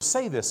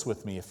say this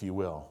with me, if you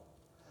will.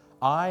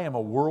 I am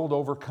a world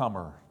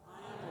overcomer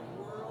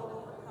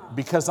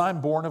because I'm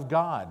born of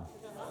God.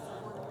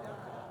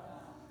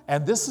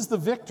 And this is the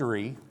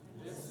victory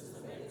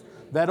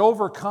that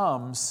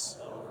overcomes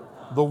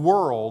the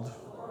world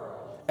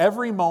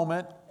every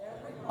moment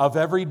of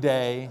every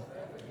day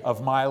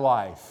of my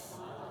life.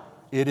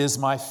 It is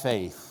my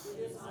faith,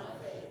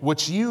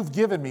 which you've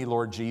given me,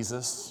 Lord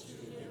Jesus.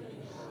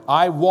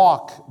 I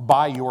walk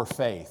by your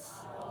faith.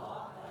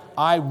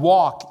 I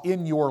walk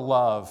in your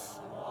love,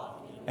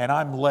 and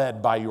I'm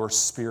led by your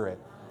Spirit.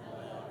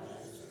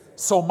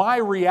 So my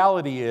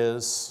reality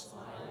is,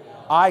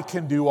 I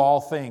can do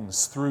all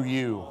things through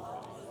you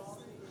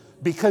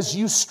because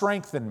you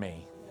strengthen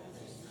me.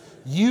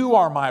 You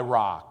are my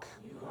rock.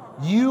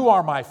 You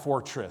are my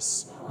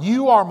fortress.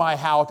 You are my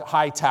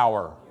high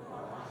tower.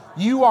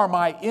 You are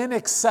my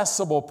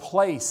inaccessible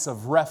place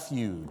of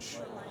refuge,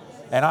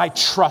 and I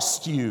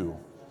trust you.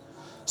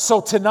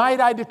 So tonight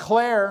I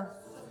declare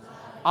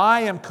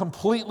I am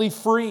completely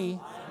free.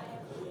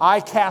 I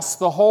cast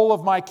the whole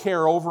of my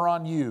care over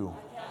on you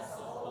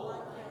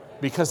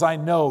because I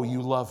know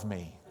you love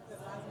me.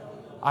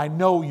 I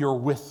know you're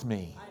with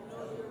me,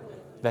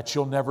 that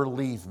you'll never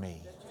leave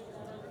me,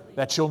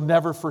 that you'll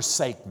never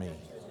forsake me.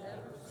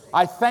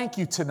 I thank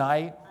you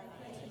tonight,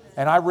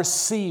 and I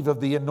receive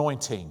of the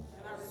anointing.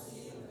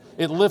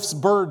 It lifts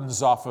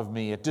burdens off of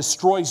me. It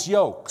destroys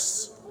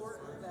yokes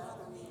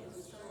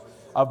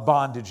of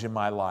bondage in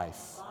my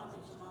life.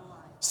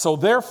 So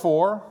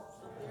therefore,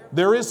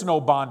 there is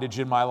no bondage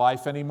in my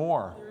life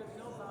anymore.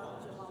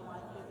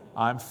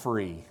 I'm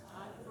free.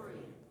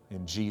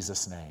 In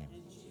Jesus' name.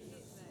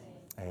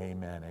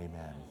 Amen,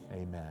 amen,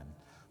 amen.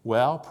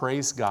 Well,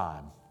 praise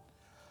God.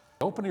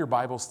 Open your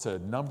Bibles to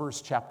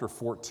Numbers chapter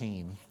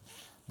 14,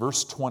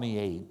 verse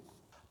 28.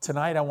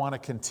 Tonight I want to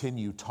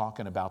continue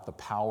talking about the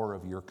power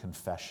of your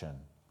confession.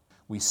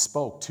 We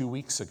spoke 2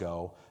 weeks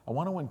ago. I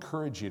want to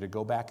encourage you to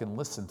go back and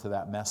listen to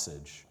that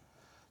message.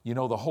 You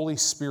know, the Holy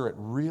Spirit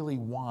really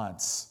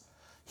wants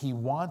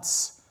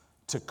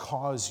to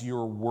cause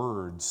your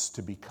words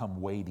to become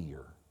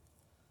weightier.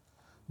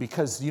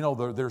 Because, you know,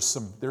 there's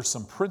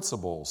some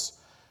principles.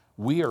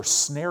 We are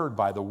snared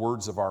by the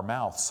words of our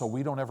mouth, so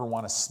we don't ever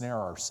want to snare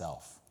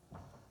ourselves.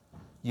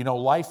 You know,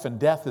 life and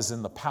death is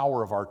in the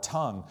power of our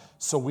tongue,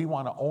 so we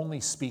want to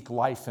only speak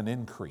life and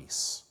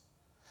increase.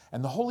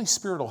 And the Holy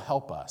Spirit will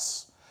help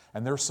us.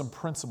 And there's some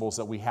principles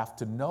that we have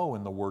to know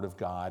in the Word of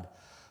God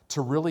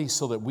to really,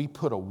 so that we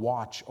put a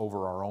watch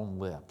over our own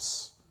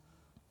lips.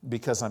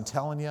 Because I'm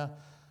telling you,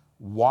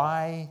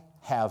 why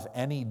have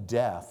any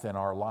death in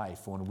our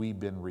life when we've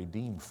been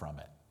redeemed from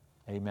it?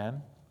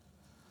 Amen?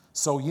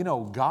 So, you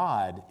know,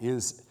 God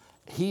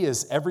He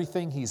is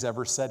everything He's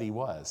ever said He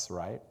was,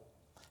 right?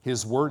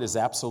 His word is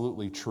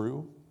absolutely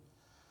true,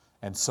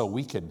 and so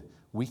we can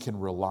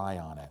rely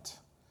on it.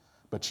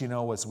 But you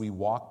know, as we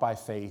walk by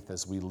faith,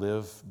 as we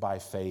live by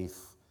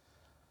faith,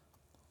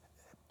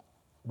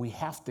 we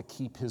have to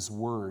keep His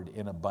word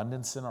in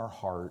abundance in our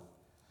heart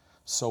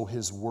so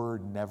His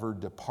word never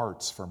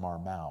departs from our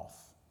mouth.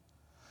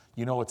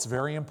 You know, it's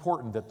very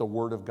important that the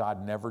word of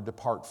God never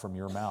depart from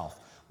your mouth.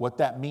 What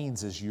that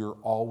means is you're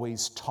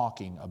always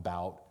talking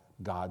about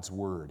God's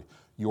word.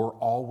 You're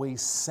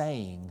always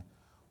saying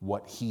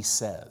what He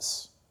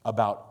says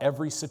about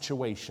every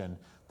situation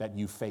that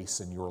you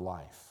face in your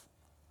life.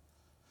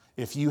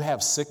 If you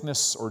have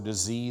sickness or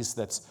disease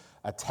that's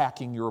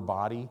attacking your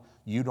body,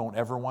 you don't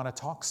ever want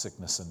to talk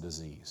sickness and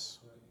disease.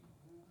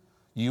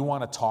 You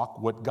want to talk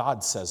what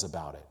God says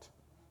about it.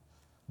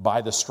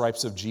 By the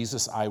stripes of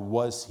Jesus, I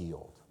was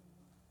healed.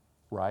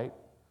 Right?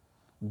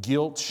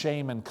 Guilt,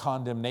 shame, and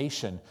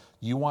condemnation,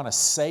 you want to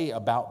say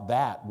about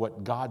that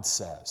what God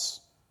says.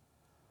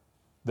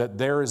 That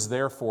there is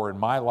therefore in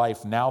my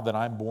life, now that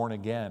I'm born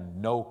again,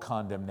 no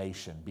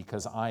condemnation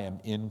because I am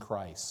in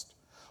Christ.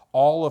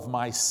 All of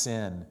my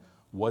sin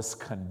was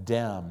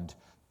condemned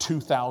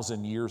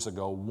 2,000 years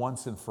ago,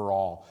 once and for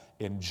all,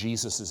 in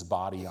Jesus'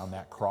 body on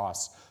that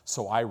cross.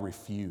 So I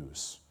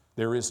refuse.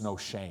 There is no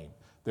shame.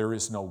 There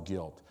is no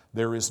guilt.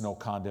 There is no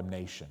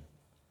condemnation.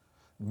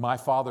 My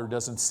Father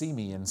doesn't see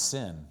me in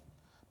sin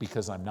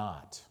because I'm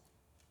not.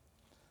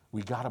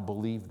 We got to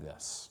believe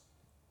this.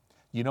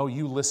 You know,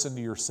 you listen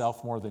to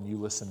yourself more than you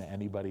listen to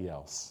anybody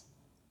else.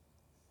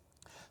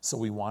 So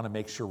we want to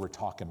make sure we're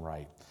talking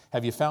right.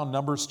 Have you found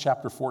Numbers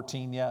chapter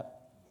 14 yet?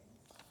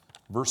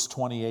 Verse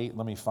 28,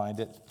 let me find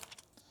it.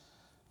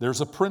 There's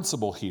a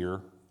principle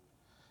here.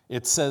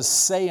 It says,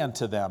 say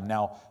unto them.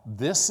 Now,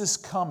 this is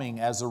coming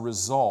as a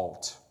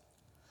result.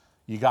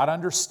 You got to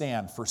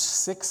understand, for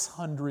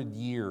 600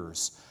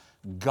 years,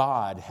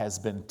 God has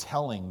been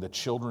telling the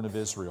children of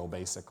Israel,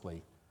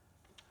 basically,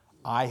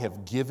 I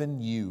have given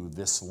you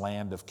this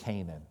land of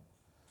Canaan.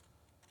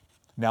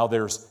 Now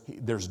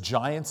there's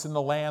giants in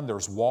the land,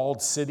 there's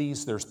walled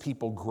cities, there's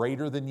people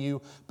greater than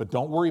you, but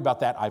don't worry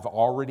about that. I've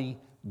already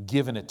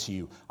given it to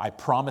you. I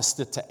promised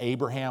it to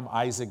Abraham,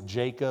 Isaac,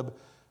 Jacob.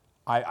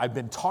 I've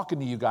been talking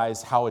to you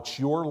guys how it's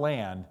your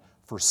land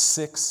for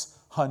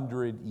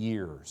 600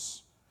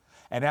 years.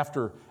 And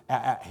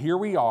here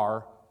we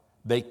are,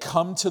 They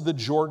come to the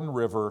Jordan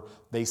River.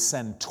 They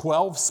send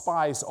 12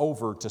 spies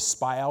over to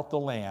spy out the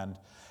land,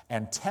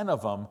 and 10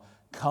 of them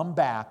come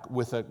back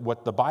with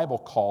what the Bible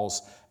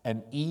calls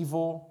an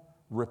evil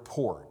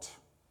report.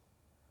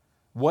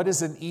 What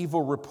is an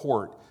evil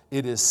report?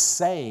 It is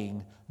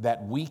saying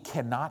that we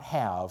cannot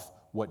have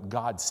what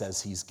God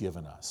says He's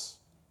given us.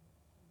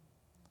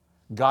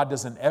 God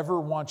doesn't ever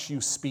want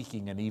you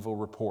speaking an evil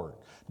report,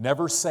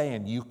 never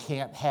saying you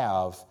can't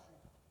have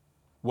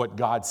what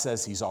God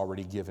says He's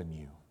already given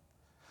you.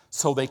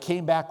 So they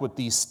came back with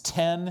these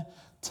 10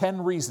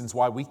 reasons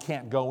why we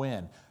can't go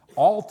in.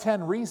 All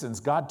 10 reasons,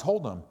 God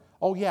told them,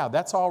 oh yeah,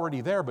 that's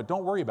already there, but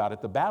don't worry about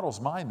it. The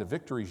battle's mine, the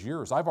victory's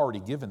yours. I've already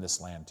given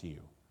this land to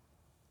you.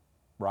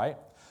 Right?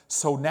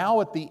 So now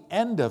at the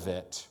end of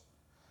it,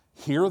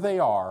 here they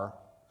are.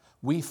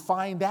 We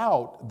find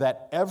out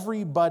that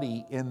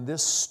everybody in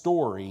this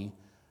story,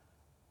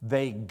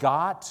 they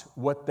got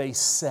what they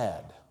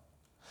said.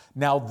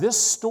 Now, this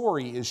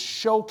story is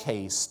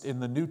showcased in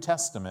the New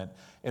Testament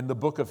in the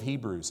book of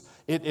Hebrews.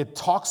 It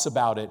talks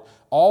about it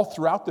all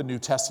throughout the New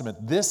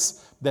Testament.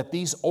 That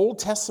these Old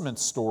Testament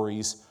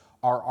stories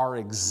are our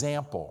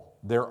example.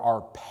 They're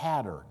our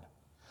pattern.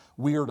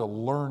 We are to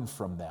learn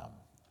from them.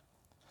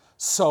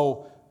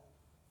 So,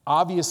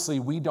 obviously,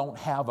 we don't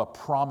have a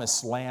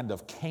promised land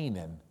of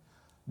Canaan.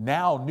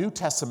 Now, New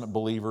Testament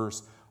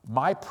believers,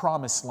 my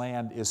promised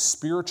land is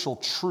spiritual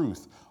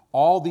truth.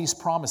 All these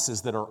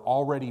promises that are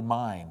already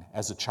mine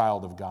as a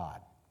child of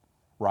God,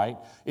 right?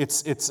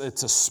 It's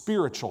a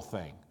spiritual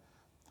thing.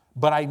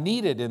 But I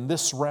need it in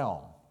this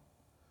realm.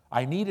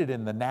 I need it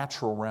in the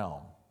natural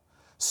realm.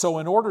 So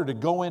in order to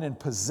go in and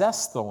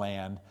possess the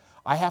land,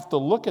 I have to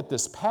look at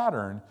this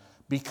pattern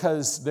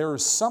because there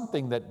is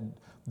something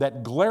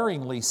that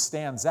glaringly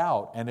stands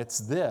out, and it's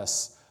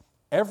this.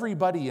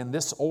 Everybody in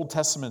this Old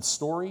Testament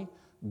story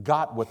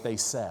got what they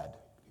said.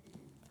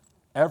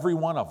 Every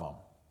one of them.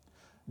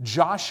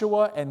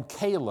 Joshua and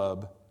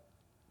Caleb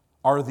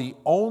are the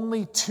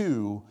only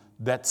two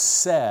that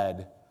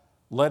said,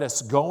 let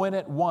us go in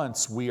at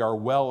once, we are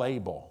well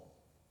able.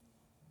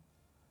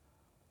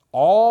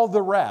 All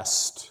the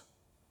rest,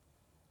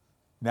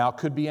 now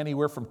could be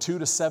anywhere from 2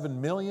 to 7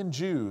 million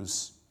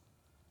Jews,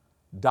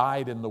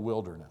 died in the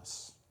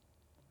wilderness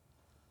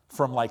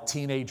from like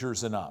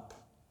teenagers and up.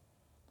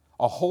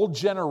 A whole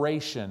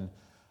generation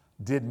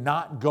did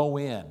not go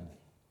in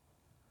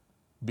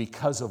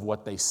because of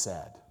what they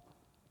said.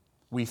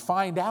 We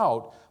find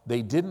out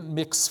they didn't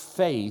mix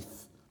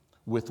faith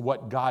with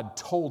what God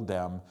told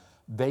them.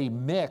 They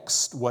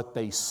mixed what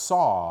they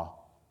saw,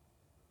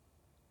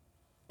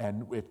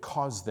 and it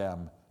caused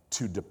them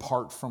to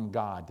depart from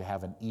God, to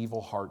have an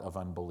evil heart of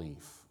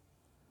unbelief.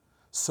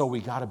 So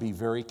we got to be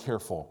very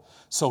careful.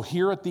 So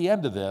here at the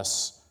end of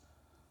this,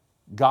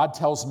 God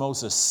tells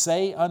Moses,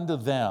 say unto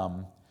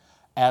them,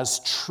 as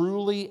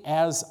truly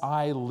as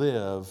I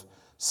live,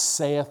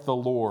 saith the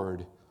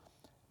Lord,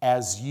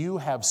 as you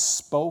have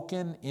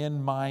spoken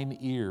in mine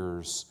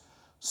ears,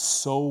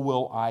 so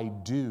will I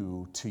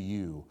do to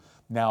you.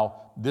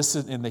 Now, this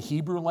is in the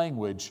Hebrew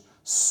language,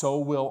 so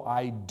will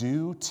I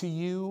do to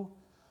you,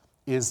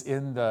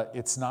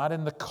 it's not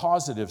in the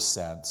causative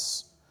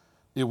sense.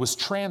 It was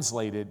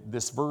translated,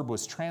 this verb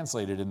was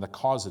translated in the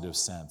causative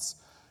sense.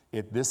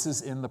 This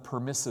is in the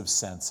permissive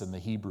sense in the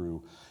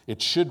Hebrew.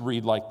 It should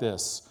read like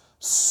this,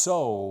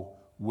 so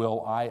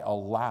will I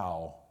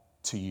allow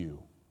to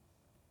you.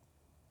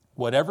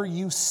 Whatever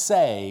you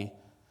say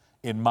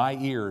in my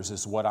ears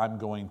is what I'm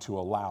going to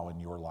allow in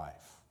your life.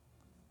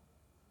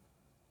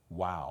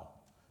 Wow.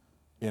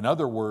 In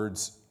other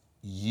words,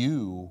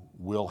 you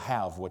will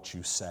have what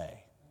you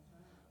say,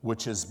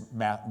 which is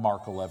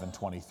Mark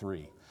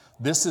 11:23.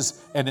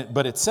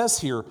 But it says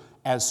here,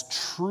 as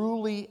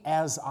truly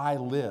as I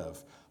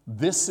live.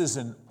 This is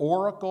an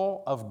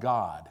oracle of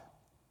God.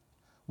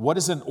 What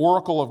is an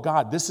oracle of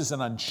God? This is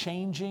an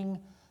unchanging,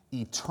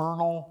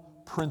 eternal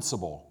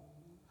principle.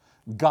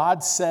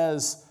 God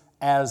says,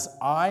 as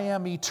I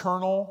am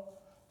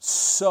eternal,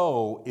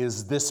 so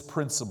is this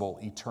principle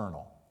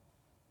eternal.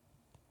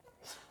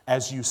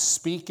 As you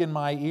speak in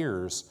my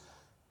ears,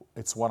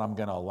 it's what I'm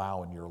going to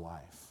allow in your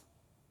life.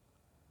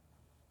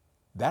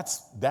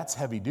 That's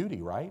heavy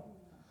duty, right?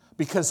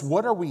 Because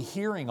what are we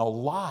hearing a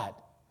lot?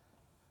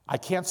 I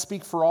can't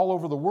speak for all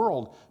over the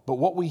world, but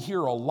what we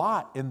hear a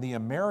lot in the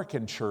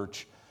American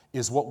church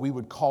is what we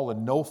would call a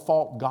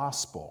no-fault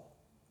gospel.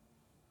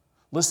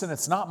 Listen,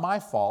 it's not my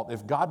fault.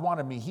 If God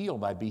wanted me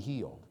healed, I'd be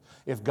healed.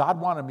 If God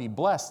wanted me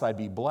blessed, I'd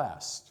be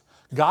blessed.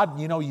 God,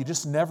 you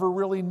just never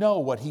really know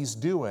what He's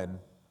doing.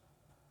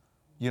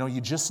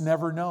 You just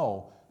never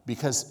know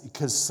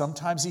because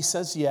sometimes He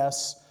says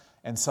yes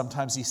and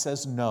sometimes He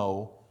says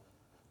no.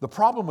 The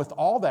problem with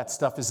all that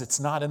stuff is it's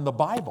not in the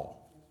Bible.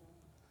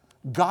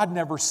 God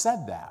never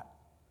said that.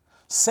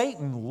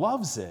 Satan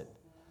loves it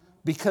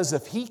because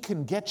if he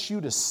can get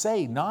you to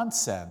say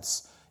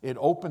nonsense, it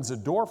opens a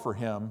door for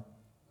him.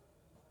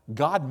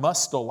 God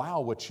must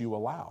allow what you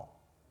allow.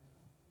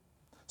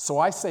 So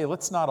I say,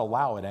 let's not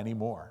allow it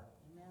anymore.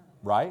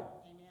 Right?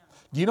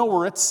 Do you know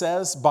where it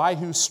says, by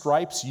whose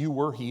stripes you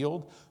were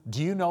healed?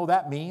 Do you know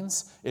that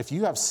means if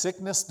you have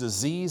sickness,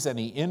 disease,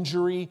 any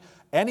injury,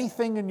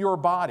 anything in your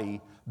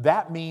body,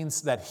 that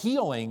means that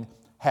healing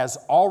has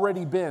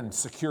already been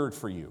secured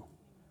for you.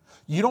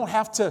 You don't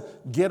have to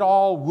get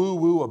all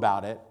woo-woo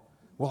about it.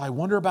 Well, I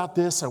wonder about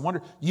this.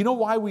 You know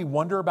why we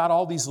wonder about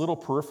all these little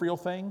peripheral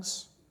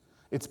things?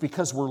 It's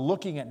because we're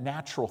looking at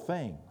natural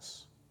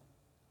things.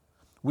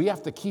 We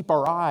have to keep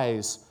our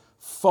eyes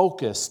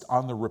focused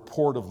on the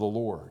report of the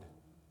Lord.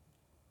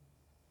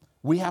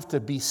 We have to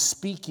be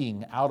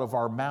speaking out of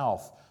our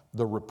mouth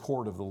the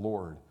report of the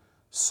Lord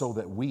so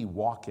that we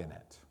walk in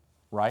it,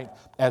 right?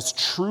 As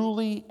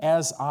truly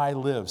as I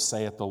live,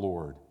 saith the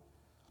Lord,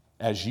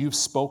 as you've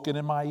spoken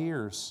in my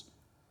ears,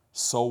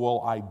 so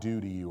will I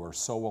do to you, or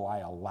so will I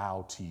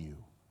allow to you.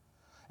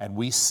 And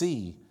we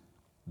see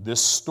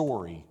this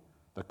story,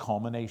 the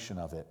culmination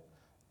of it.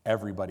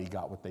 Everybody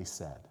got what they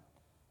said.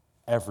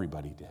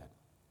 Everybody did.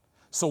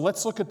 So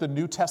let's look at the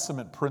New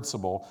Testament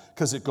principle,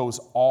 because it goes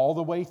all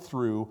the way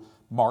through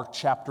Mark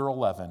chapter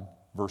 11,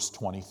 verse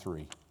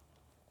 23.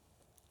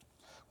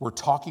 We're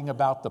talking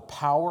about the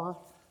power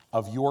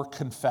of your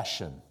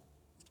confession.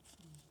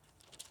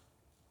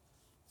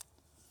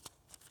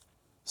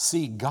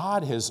 See,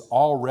 God has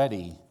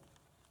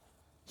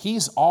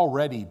He's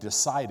already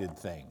decided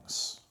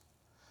things.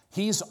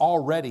 He's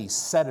already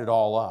set it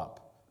all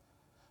up.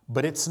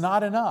 But it's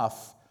not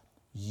enough.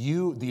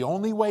 The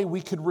only way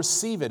we could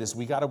receive it is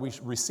we got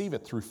to receive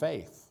it through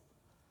faith.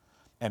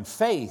 And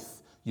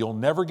faith, you'll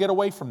never get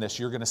away from this.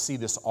 You're going to see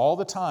this all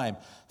the time.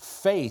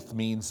 Faith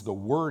means the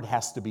word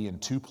has to be in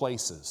two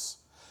places.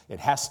 It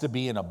has to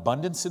be in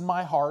abundance in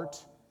my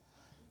heart,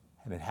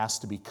 and it has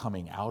to be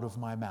coming out of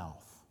my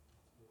mouth.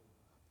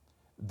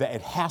 That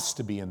it has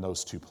to be in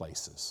those two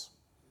places.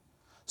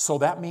 So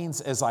that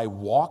means as I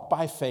walk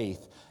by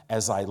faith,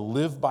 as I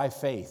live by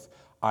faith,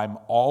 I'm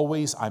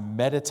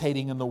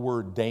meditating in the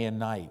Word day and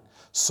night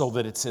so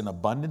that it's in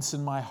abundance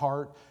in my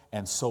heart,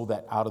 and so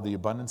that out of the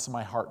abundance of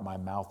my heart, my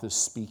mouth is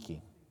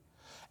speaking.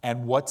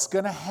 And what's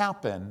going to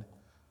happen,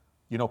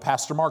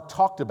 Pastor Mark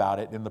talked about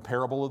it in the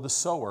parable of the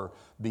sower.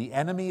 The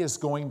enemy is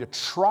going to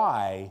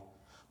try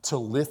to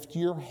lift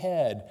your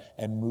head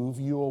and move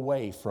you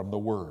away from the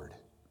Word.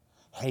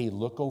 Hey,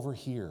 look over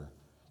here.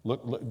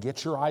 Look,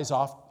 get your eyes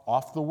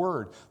off the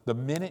Word. The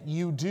minute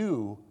you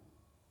do,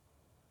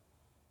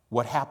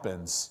 what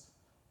happens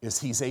is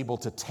he's able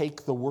to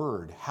take the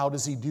Word. How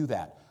does he do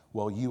that?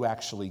 Well, you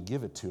actually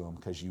give it to him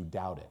because you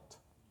doubt it.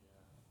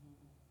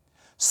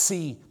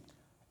 See,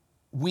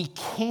 we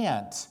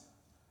can't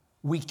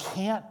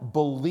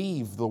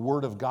believe the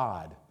Word of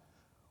God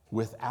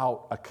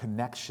without a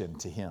connection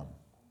to Him.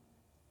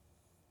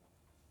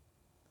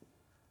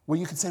 Well,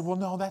 you could say, well,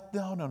 no,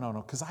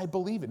 because I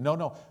believe it.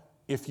 No.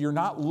 If you're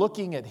not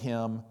looking at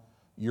Him,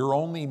 you're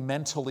only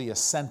mentally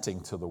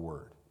assenting to the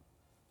Word.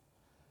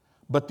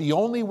 But the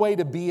only way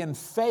to be in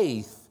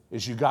faith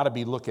is you got to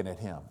be looking at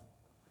Him.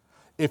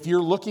 If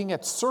you're looking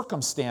at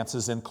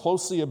circumstances and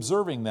closely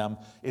observing them,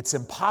 it's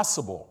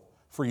impossible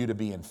for you to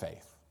be in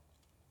faith.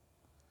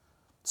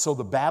 So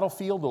the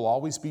battlefield will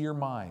always be your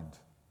mind.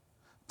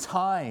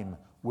 Time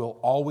will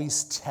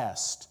always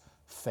test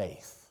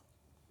faith.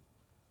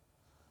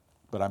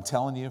 But I'm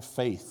telling you,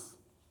 faith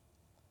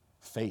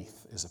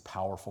is a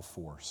powerful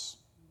force.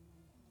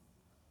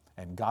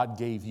 And God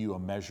gave you a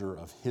measure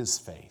of His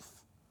faith.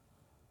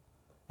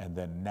 And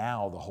then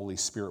now the Holy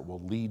Spirit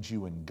will lead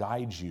you and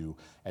guide you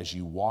as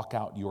you walk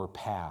out your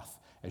path,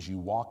 as you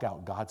walk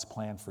out God's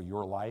plan for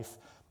your life.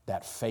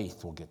 That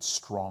faith will get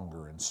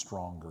stronger and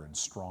stronger and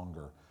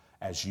stronger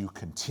as you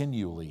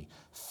continually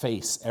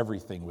face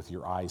everything with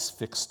your eyes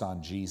fixed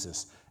on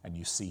Jesus and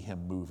you see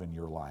Him move in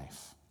your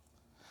life.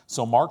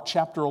 So Mark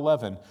chapter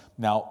 11,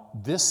 now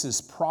this is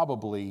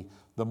probably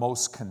the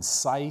most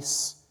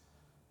concise,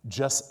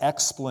 just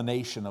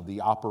explanation of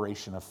the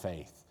operation of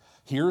faith.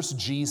 Here's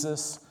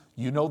Jesus.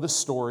 You know the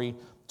story.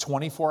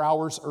 24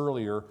 hours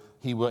earlier,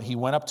 he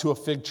went up to a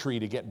fig tree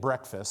to get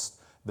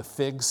breakfast. The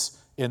figs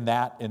in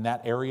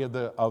that area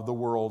of the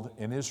world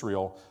in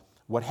Israel,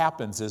 what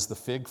happens is the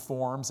fig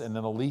forms and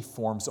then a leaf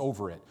forms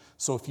over it.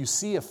 So if you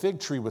see a fig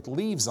tree with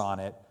leaves on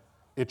it,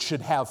 it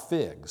should have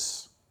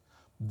figs.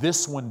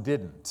 This one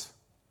didn't.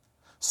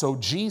 So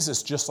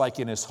Jesus, just like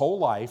in His whole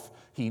life,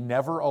 He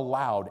never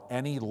allowed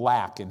any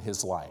lack in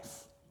His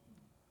life.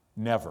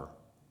 Never.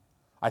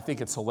 I think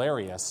it's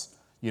hilarious.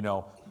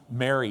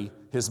 Mary,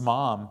 His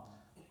mom,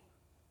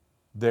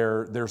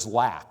 there's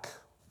lack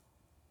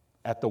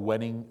at the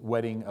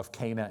wedding of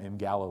Cana in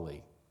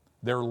Galilee.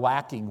 They're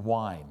lacking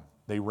wine.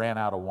 They ran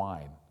out of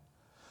wine.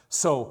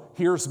 So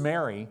here's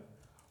Mary,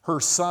 her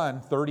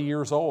son, 30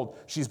 years old.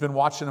 She's been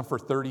watching him for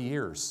 30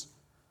 years,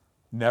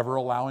 never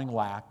allowing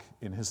lack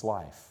in his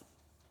life.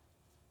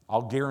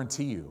 I'll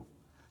guarantee you.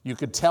 You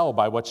could tell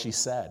by what she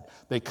said.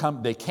 They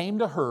came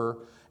to her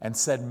and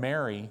said,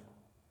 Mary,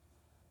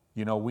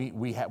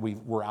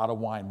 we're out of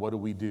wine. What do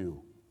we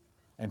do?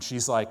 And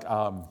she's like,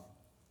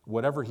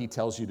 whatever He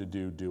tells you to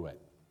do, do it.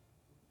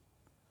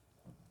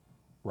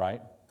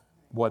 Right?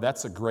 Boy,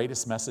 that's the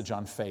greatest message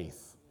on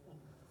faith.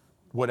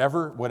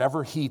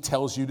 Whatever He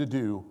tells you to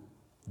do,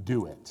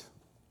 Do it.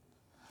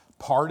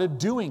 Part of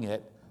doing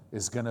it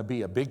is going to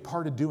be, a big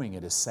part of doing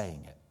it is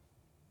saying it.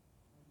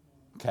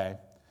 Okay?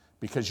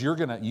 Because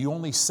you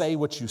only say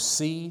what you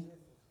see.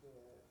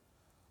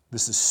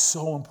 This is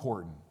so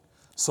important.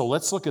 So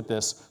let's look at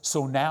this.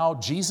 So now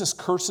Jesus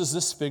curses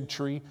this fig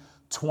tree.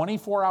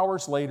 24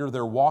 hours later,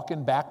 they're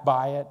walking back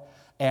by it.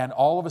 And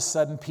all of a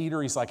sudden,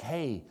 Peter, he's like,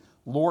 hey,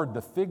 Lord,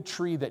 the fig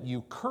tree that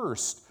you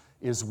cursed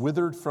is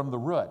withered from the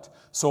root.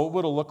 So it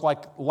would have looked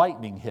like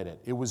lightning hit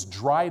it. It was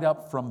dried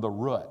up from the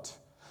root,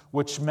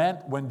 which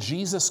meant when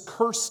Jesus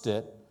cursed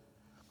it,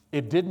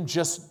 it didn't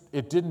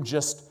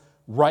just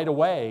right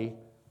away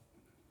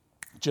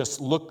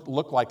just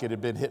look like it had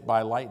been hit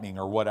by lightning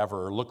or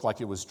whatever, or look like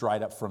it was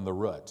dried up from the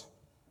root.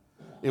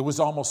 It was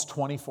almost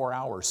 24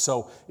 hours.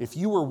 So if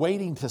you were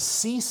waiting to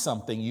see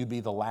something, you'd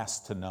be the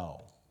last to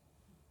know.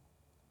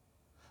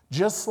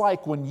 Just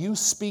like when you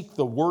speak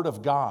the Word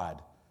of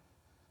God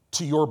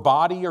to your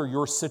body or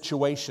your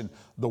situation,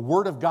 the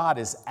Word of God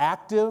is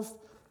active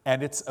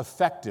and it's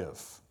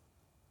effective.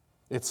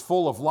 It's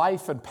full of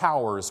life and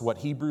power, is what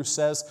Hebrews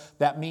says.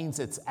 That means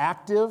it's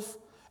active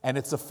and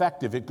it's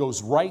effective. It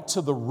goes right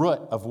to the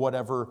root of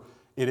whatever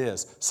it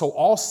is. So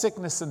all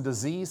sickness and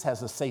disease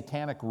has a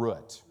satanic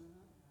root.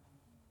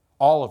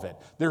 All of it.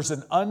 There's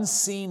an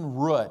unseen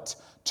root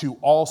to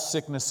all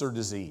sickness or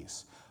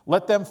disease.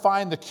 Let them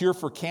find the cure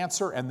for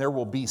cancer and there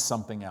will be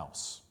something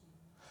else.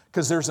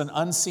 Because there's an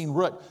unseen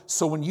root.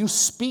 So when you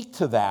speak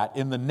to that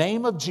in the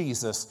name of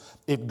Jesus,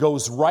 it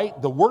goes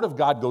right, the Word of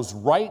God goes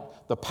right,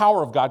 the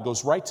power of God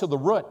goes right to the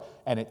root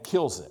and it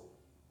kills it.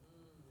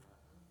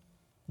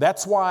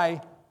 That's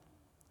why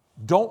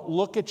don't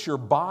look at your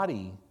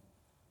body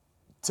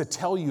to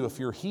tell you if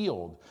you're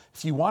healed.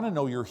 If you want to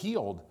know you're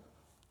healed,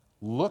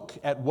 look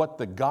at what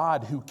the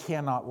God who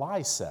cannot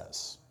lie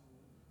says.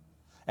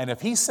 And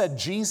if he said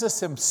Jesus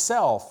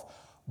himself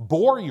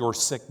bore your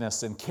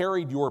sickness and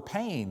carried your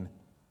pain,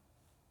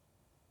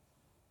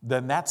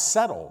 then that's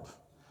settled.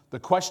 The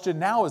question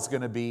now is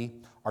going to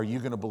be, are you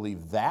going to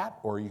believe that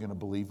or are you going to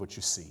believe what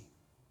you see?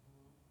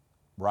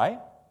 Right?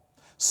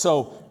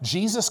 So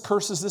Jesus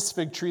curses this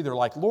fig tree. They're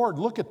like, Lord,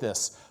 look at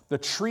this. The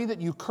tree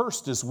that you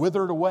cursed is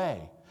withered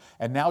away.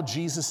 And now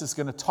Jesus is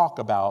going to talk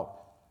about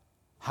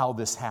how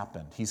this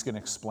happened. He's going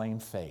to explain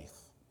faith.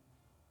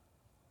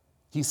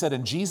 He said,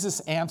 and Jesus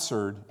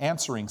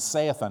answering,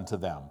 saith unto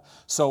them.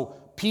 So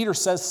Peter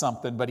says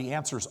something, but he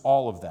answers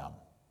all of them.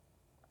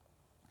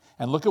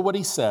 And look at what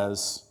he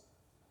says,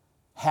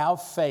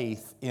 have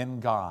faith in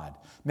God.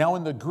 Now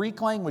in the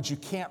Greek language, you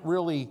can't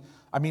really,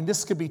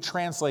 this could be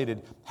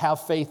translated,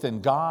 have faith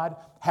in God,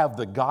 have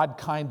the God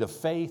kind of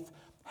faith,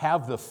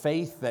 have the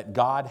faith that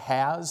God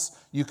has.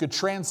 You could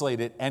translate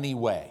it any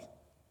way.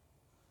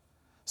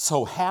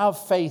 So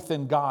have faith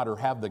in God or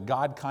have the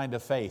God kind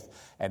of faith.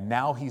 And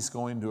now he's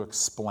going to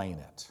explain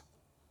it.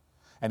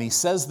 And he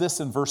says this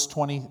in verse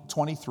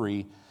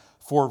 23,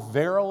 for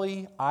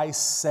verily I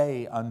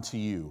say unto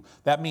you.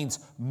 That means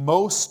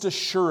most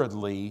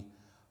assuredly,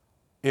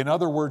 in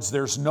other words,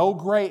 there's no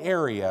gray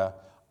area.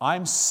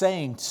 I'm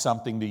saying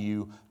something to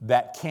you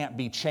that can't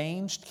be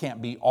changed,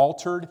 can't be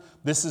altered.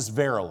 This is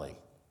verily,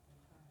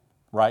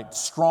 right?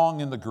 Strong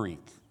in the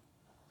Greek.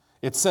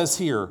 It says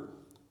here,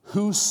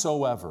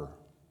 whosoever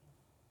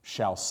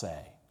shall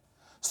say.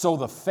 So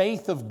the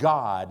faith of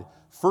God,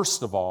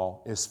 first of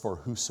all, is for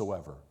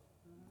whosoever.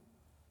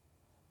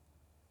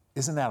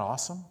 Isn't that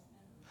awesome?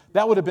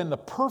 That would have been the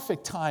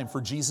perfect time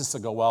for Jesus to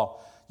go,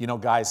 well,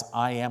 guys,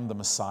 I am the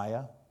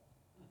Messiah.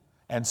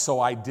 And so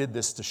I did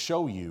this to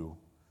show you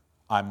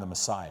I'm the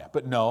Messiah.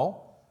 But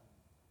no,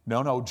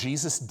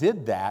 Jesus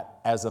did that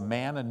as a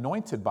man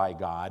anointed by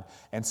God.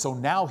 And so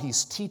now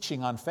he's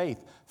teaching on faith.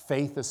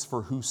 Faith is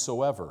for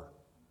whosoever.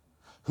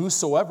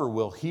 Whosoever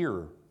will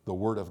hear the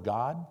word of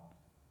God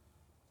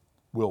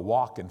will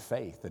walk in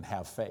faith and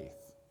have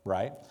faith,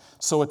 right?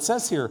 So it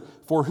says here,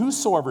 for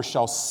whosoever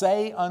shall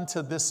say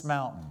unto this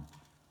mountain,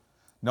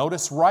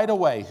 notice right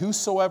away,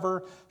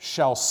 whosoever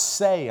shall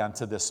say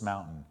unto this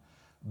mountain,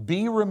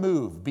 be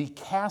removed, be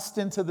cast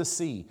into the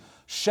sea,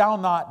 shall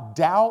not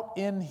doubt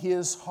in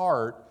his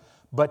heart,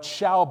 but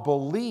shall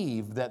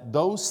believe that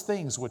those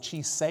things which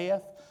he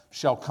saith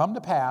shall come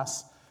to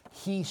pass,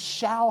 he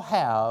shall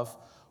have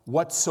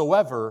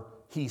whatsoever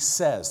he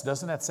says.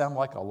 Doesn't that sound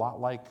like a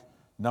lot like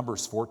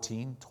Numbers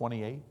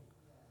 14:28?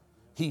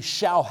 He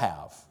shall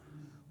have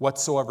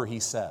whatsoever he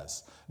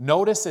says.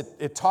 Notice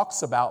it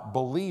talks about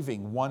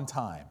believing one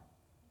time,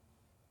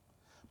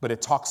 but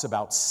it talks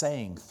about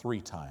saying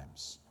 3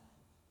 times.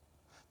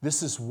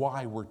 This is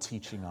why we're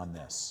teaching on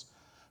this.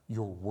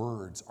 Your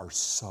words are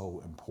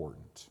so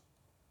important.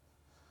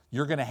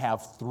 You're going to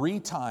have 3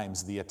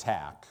 times the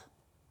attack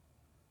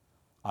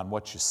on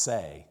what you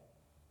say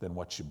than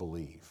what you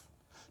believe.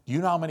 Do you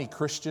know how many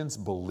Christians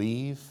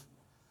believe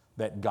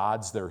that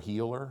God's their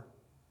healer,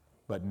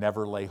 but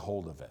never lay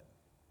hold of it?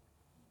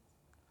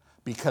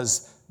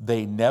 Because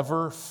they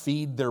never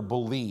feed their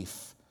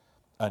belief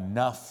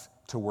enough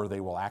to where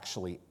they will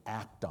actually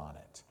act on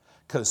it.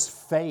 Because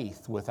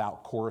faith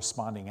without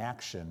corresponding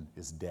action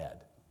is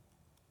dead.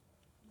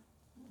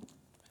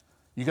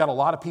 You got a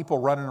lot of people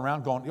running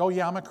around going, oh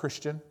yeah, I'm a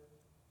Christian.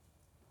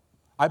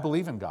 I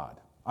believe in God.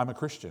 I'm a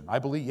Christian. I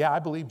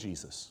believe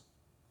Jesus.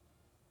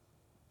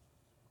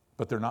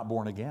 But they're not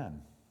born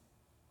again.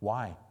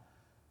 Why?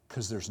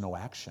 Because there's no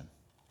action.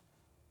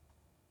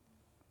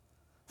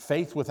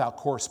 Faith without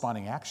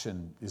corresponding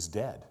action is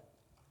dead.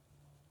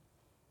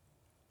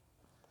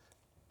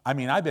 I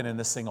mean, I've been in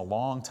this thing a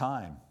long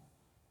time.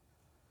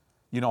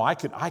 You know, I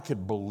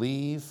could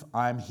believe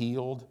I'm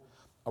healed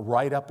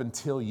right up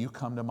until you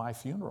come to my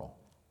funeral.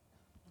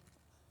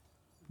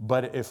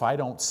 But if I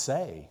don't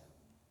stand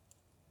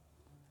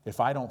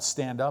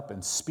up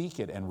and speak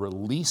it and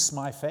release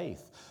my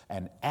faith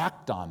and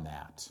act on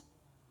that,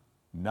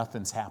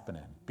 nothing's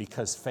happening,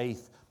 because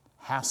faith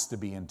has to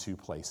be in two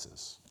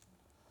places.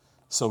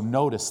 So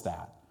notice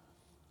that.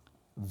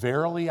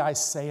 Verily I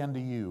say unto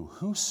you,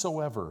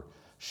 whosoever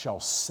shall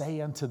say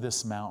unto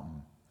this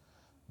mountain,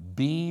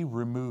 be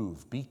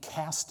removed, be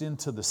cast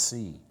into the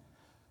sea.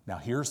 Now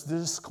here's the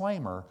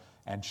disclaimer,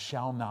 and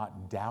shall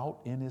not doubt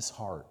in his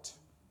heart.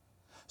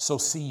 So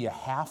see, you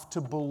have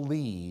to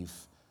believe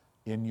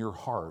in your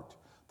heart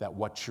that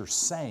what you're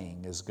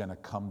saying is going to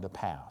come to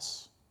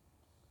pass.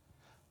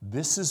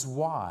 This is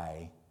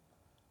why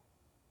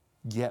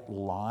get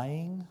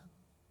lying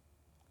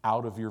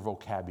out of your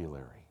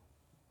vocabulary.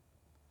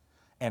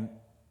 And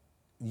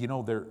you know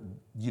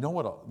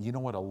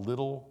what a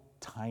little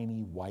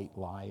tiny white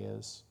lie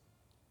is?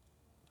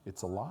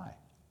 It's a lie.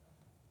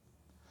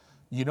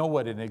 You know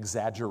what an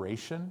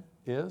exaggeration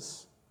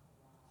is?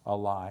 A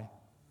lie.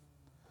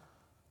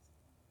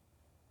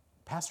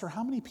 Pastor,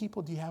 how many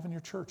people do you have in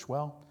your church?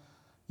 Well,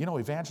 you know,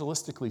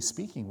 evangelistically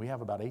speaking, we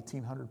have about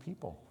 1,800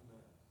 people.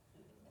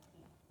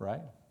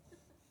 Right?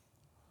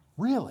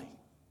 Really?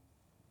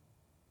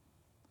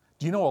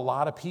 Do you know a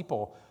lot of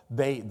people,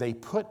 they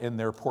put in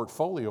their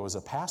portfolio as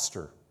a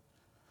pastor?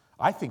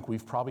 I think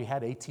we've probably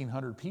had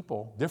 1,800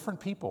 people, different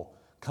people,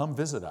 come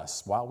visit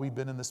us while we've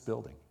been in this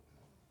building.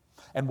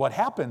 And what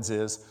happens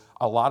is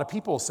a lot of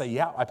people say,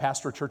 yeah, I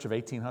pastor a church of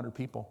 1,800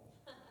 people.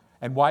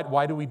 And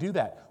why do we do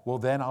that? Well,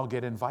 then I'll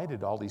get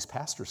invited to all these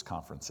pastors'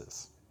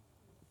 conferences.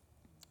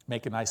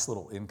 Make a nice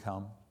little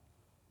income.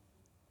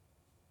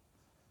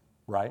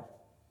 Right?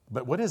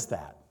 But what is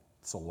that?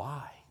 It's a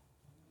lie.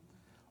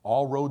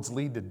 All roads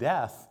lead to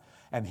death.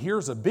 And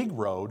here's a big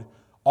road.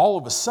 All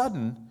of a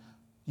sudden,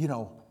 you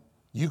know,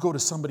 you go to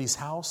somebody's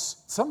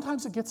house.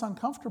 Sometimes it gets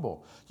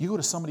uncomfortable. You go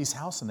to somebody's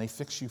house and they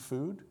fix you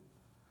food.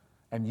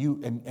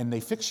 And they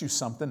fix you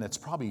something that's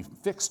probably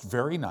fixed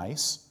very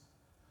nice.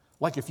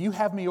 Like if you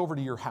have me over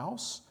to your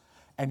house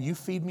and you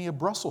feed me a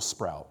Brussels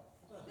sprout,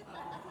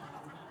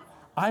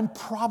 I'm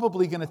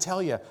probably going to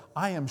tell you,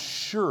 I am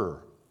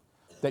sure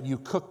that you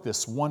cooked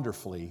this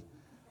wonderfully,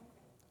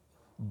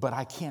 but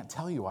I can't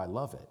tell you I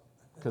love it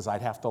because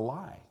I'd have to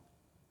lie.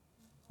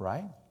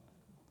 Right?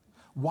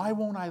 Why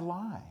won't I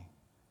lie?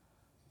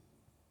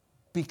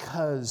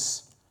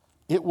 Because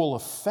it will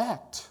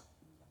affect,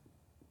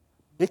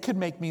 it could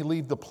make me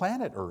leave the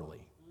planet early.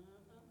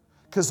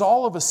 Because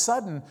all of a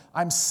sudden,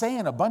 I'm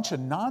saying a bunch of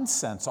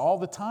nonsense all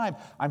the time.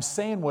 I'm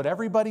saying what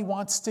everybody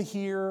wants to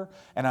hear,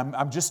 and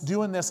I'm just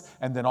doing this,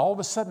 and then all of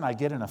a sudden I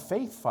get in a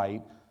faith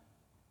fight,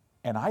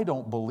 and I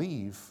don't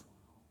believe,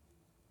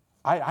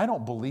 I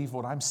don't believe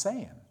what I'm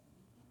saying.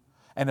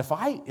 And if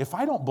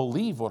I don't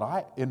believe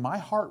in my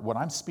heart, what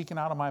I'm speaking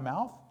out of my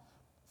mouth,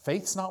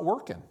 faith's not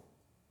working.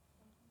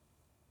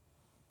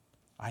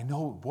 I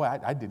know, boy,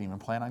 I didn't even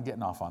plan on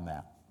getting off on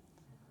that.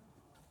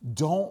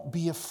 Don't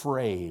be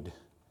afraid.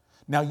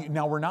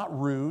 Now we're not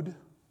rude.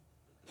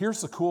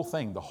 Here's the cool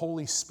thing. The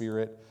Holy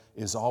Spirit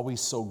is always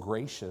so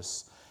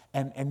gracious,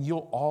 and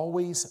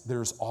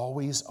there's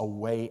always a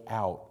way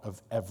out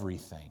of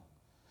everything.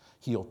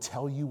 He'll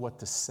tell you what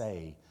to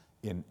say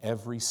in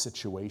every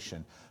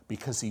situation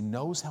because he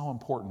knows how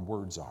important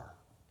words are.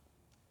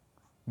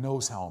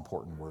 Knows how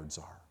important words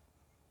are.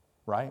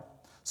 Right?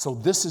 So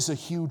this is a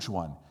huge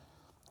one.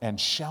 And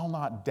shall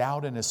not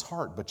doubt in his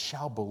heart, but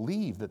shall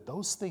believe that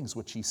those things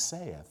which he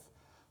saith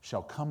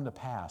shall come to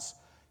pass.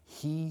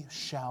 He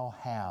shall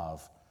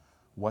have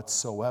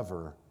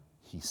whatsoever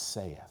he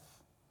saith.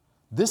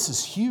 This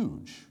is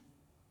huge,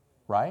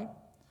 right?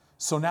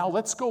 So now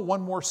let's go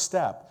one more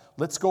step.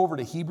 Let's go over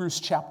to Hebrews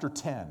chapter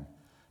 10.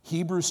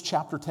 Hebrews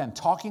chapter 10,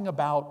 talking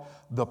about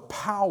the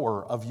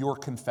power of your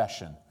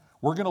confession.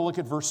 We're going to look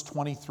at verse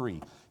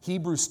 23.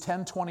 Hebrews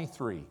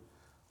 10:23.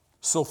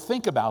 So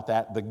think about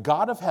that. The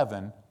God of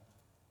heaven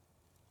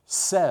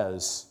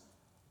says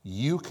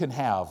you can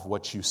have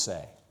what you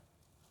say.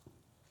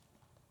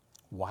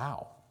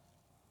 Wow.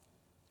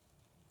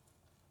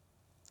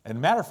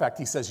 And matter of fact,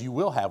 he says you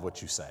will have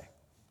what you say.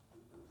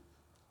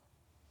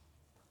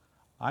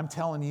 I'm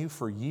telling you,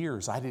 for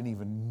years, I didn't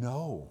even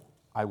know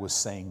I was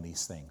saying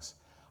these things.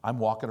 I'm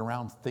walking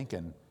around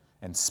thinking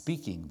and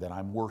speaking that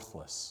I'm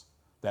worthless,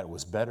 that it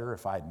was better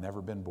if I had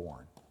never been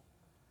born.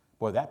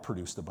 Boy, that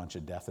produced a bunch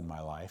of death in my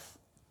life.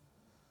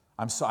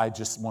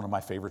 One of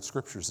my favorite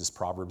scriptures is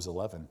Proverbs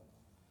 11.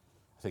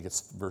 I think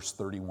it's verse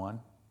 31.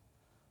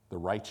 The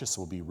righteous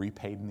will be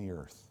repaid in the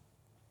earth.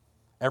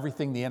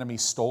 Everything the enemy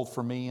stole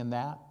from me in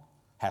that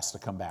has to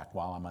come back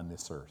while I'm on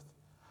this earth.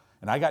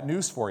 And I got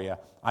news for you.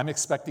 I'm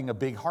expecting a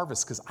big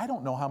harvest because I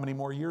don't know how many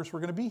more years we're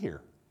going to be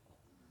here.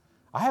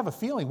 I have a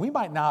feeling we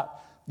might not,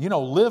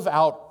 live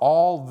out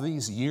all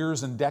these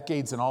years and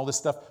decades and all this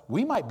stuff.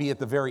 We might be at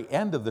the very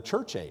end of the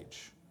church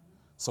age.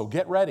 So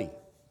get ready.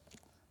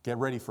 Get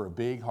ready for a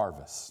big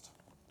harvest.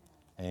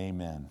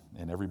 Amen.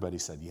 And everybody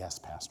said, yes,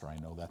 Pastor, I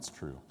know that's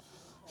true.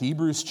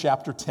 Hebrews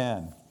chapter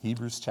 10.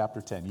 Hebrews chapter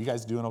 10. You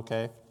guys doing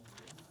okay?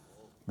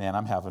 Man,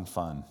 I'm having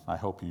fun. I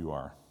hope you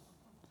are.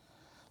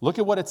 Look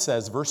at what it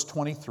says, verse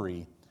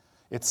 23.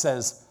 It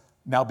says,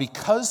 now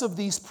because of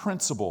these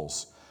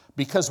principles,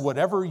 because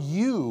whatever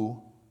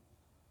you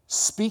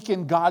speak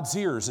in God's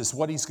ears is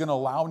what He's going to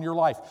allow in your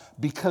life,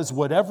 because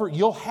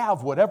you'll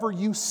have whatever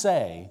you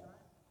say,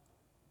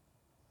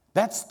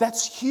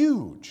 that's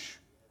huge.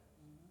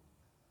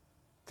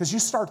 Because you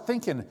start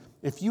thinking,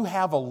 if you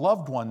have a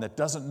loved one that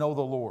doesn't know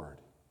the Lord,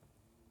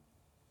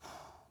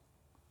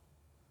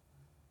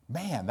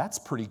 man, that's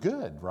pretty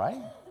good,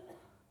 right?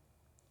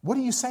 What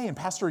are you saying,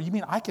 Pastor? You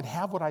mean I could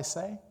have what I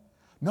say?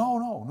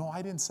 No,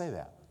 I didn't say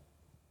that.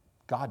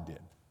 God did.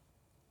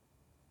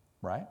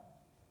 Right?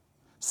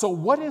 So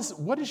what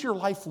does your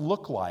life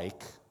look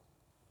like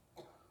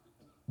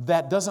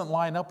that doesn't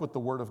line up with the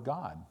Word of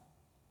God?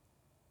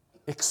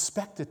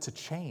 Expect it to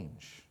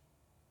change.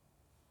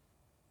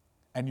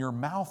 And your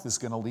mouth is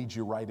going to lead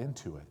you right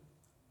into it.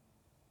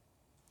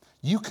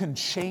 You can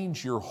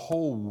change your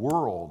whole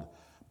world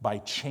by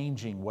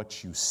changing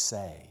what you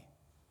say.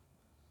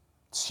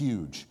 It's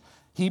huge.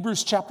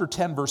 Hebrews chapter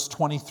 10, verse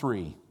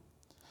 23.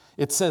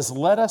 It says,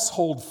 let us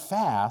hold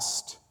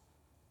fast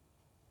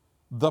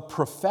the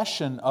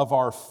profession of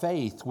our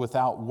faith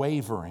without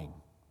wavering,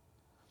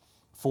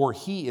 for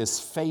He is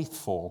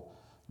faithful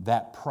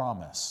that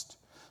promised.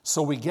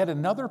 So we get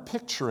another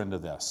picture into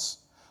this.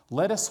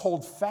 Let us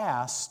hold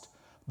fast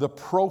the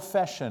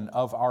profession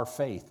of our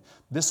faith.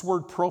 This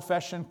word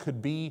profession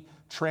could be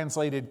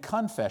translated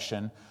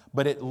confession,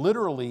 but it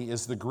literally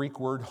is the Greek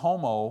word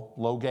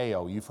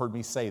homologeo. You've heard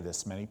me say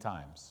this many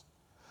times.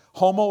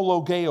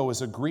 Homologeo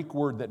is a Greek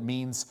word that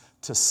means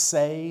to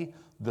say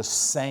the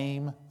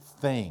same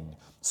thing.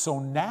 So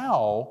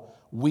now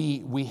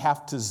we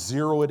have to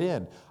zero it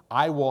in.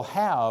 I will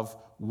have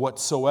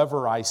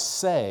whatsoever I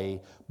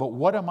say, but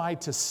what am I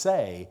to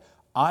say?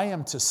 I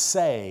am to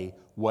say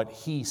what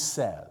He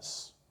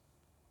says.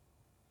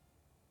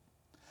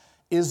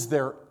 Is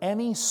there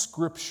any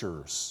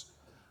scriptures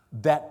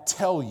that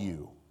tell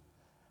you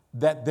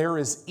that there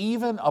is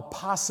even a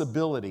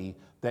possibility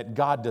that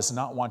God does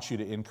not want you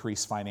to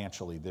increase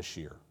financially this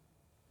year?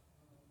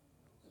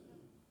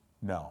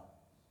 No.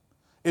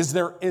 Is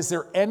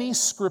there any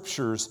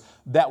scriptures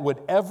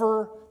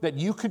that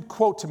you could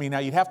quote to me? Now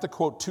you'd have to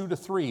quote 2 to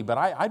 3, but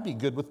I'd be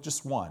good with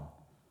just one.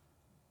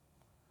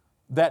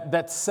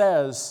 That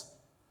says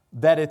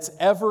that it's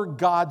ever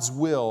God's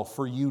will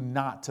for you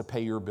not to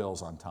pay your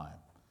bills on time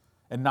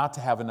and not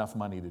to have enough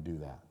money to do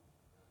that.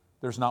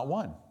 There's not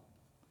one.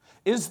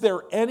 Is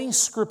there any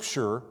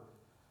scripture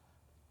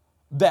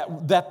that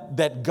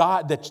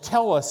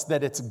tell us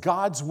that it's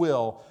God's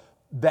will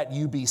that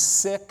you be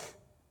sick,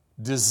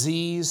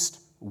 diseased,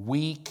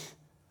 weak,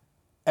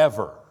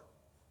 ever?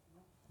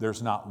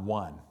 There's not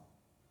one.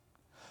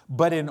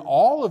 But in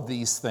all of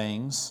these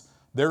things,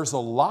 there's a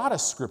lot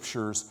of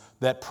scriptures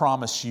that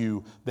promise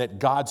you that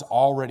God's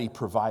already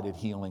provided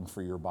healing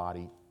for your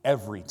body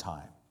every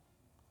time.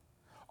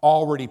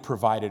 Already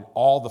provided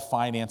all the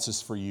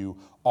finances for you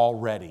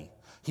already.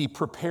 He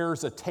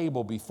prepares a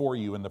table before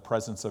you in the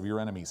presence of your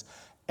enemies.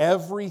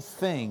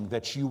 Everything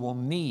that you will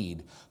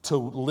need to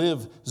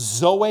live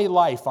Zoe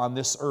life on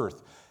this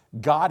earth,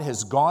 God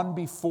has gone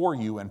before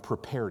you and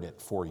prepared it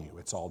for you.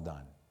 It's all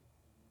done.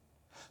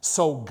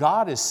 So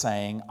God is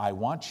saying, I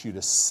want you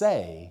to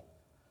say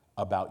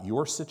about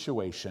your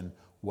situation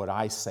what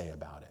I say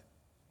about it.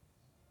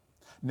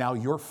 Now,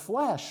 your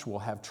flesh will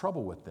have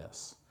trouble with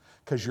this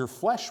because your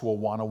flesh will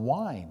want to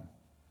whine.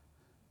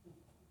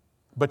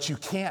 But you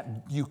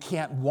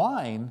can't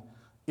whine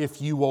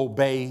if you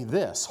obey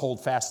this.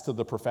 Hold fast to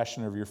the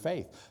profession of your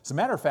faith. As a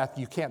matter of fact,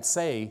 you can't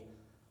say,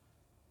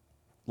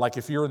 like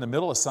if you're in the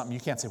middle of something, you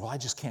can't say, well, I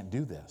just can't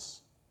do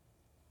this.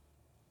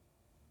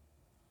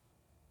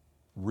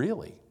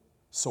 Really?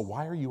 So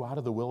why are you out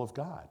of the will of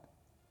God?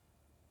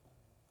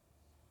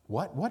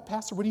 What,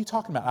 Pastor? What are you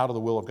talking about, out of the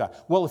will of God?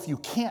 Well, if you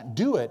can't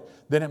do it,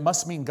 then it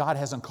must mean God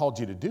hasn't called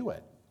you to do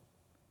it.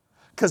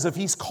 Because if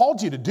He's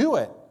called you to do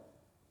it,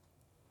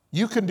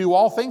 you can do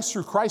all things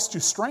through Christ who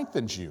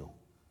strengthens you.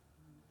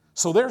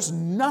 So there's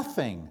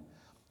nothing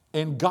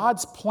in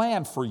God's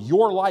plan for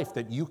your life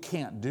that you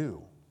can't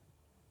do.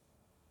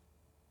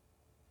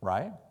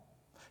 Right?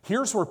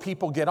 Here's where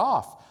people get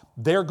off.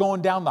 They're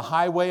going down the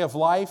highway of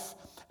life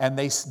and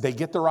they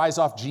get their eyes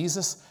off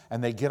Jesus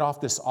and they get off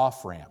this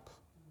off-ramp.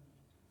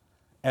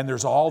 And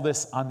there's all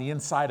this on the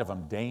inside of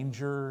them.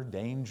 Danger,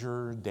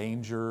 danger,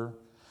 danger.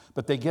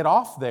 But they get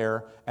off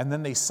there and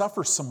then they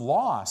suffer some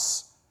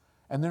loss.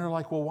 And then they're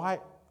like, well, why?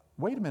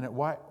 Wait a minute.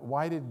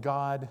 Why did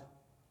God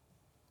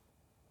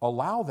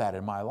allow that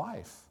in my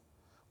life?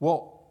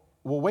 Well,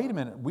 wait a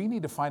minute. We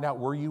need to find out,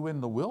 were you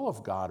in the will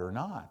of God or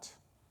not?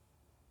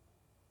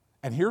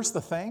 And here's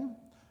the thing.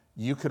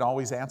 You could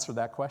always answer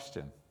that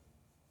question.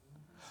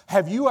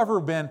 Have you ever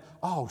been,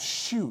 oh,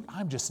 shoot,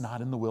 I'm just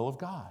not in the will of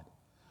God?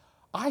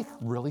 I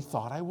really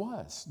thought I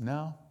was.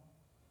 No.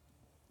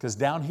 Because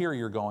down here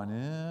you're going,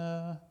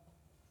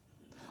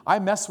 I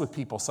mess with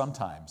people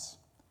sometimes.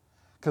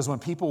 Because when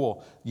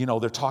people will,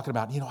 they're talking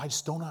about, I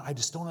just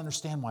don't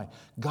understand why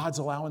God's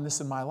allowing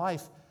this in my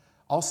life.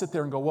 I'll sit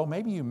there and go, well,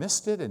 maybe you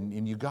missed it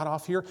and you got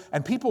off here.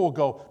 And people will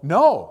go,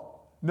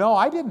 no,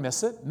 I didn't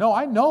miss it. No,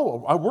 I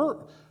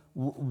know.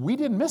 We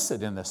didn't miss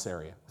it in this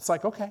area. It's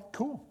like, okay,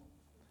 cool.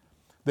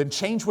 Then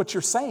change what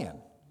you're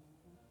saying.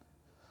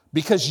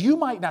 Because you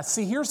might not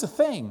see, here's the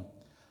thing.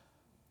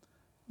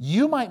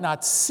 You might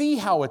not see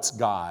how it's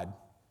God,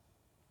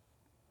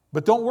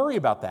 but don't worry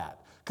about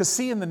that. Because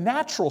see, in the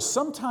natural,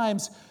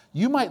 sometimes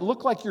you might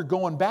look like you're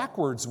going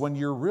backwards when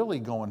you're really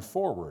going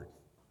forward.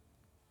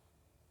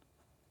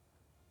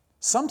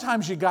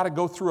 Sometimes you got to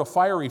go through a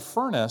fiery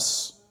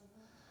furnace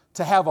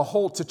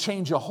to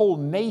change a whole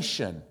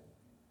nation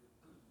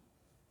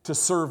to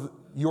serve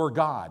your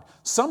God.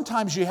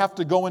 Sometimes you have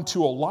to go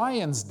into a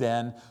lion's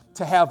den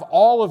to have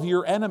all of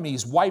your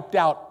enemies wiped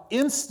out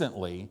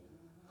instantly.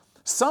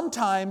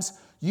 Sometimes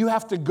you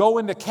have to go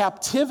into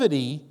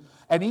captivity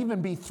and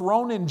even be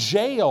thrown in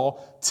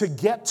jail to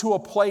get to a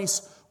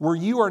place where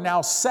you are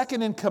now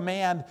second in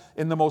command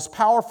in the most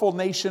powerful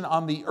nation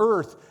on the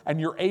earth,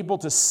 and you're able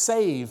to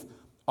save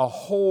a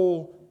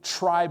whole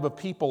tribe of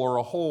people or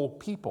a whole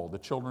people, the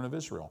children of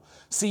Israel.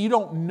 See, you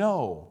don't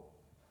know.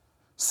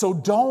 So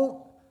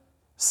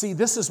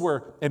this is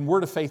where, in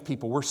Word of Faith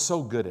people, we're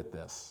so good at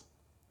this.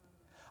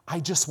 I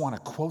just want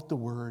to quote the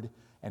word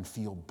and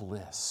feel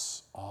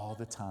bliss all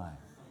the time.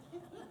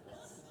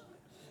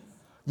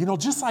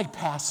 Just like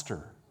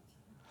Pastor.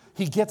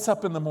 He gets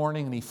up in the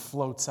morning and he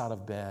floats out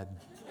of bed.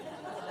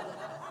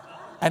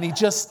 And he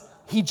just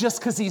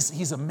because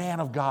he's a man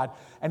of God,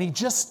 and he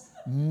just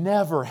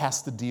never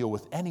has to deal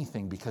with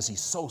anything because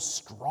he's so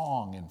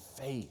strong in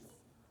faith.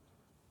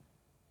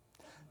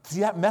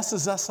 See, that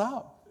messes us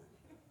up.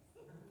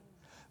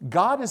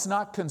 God is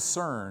not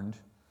concerned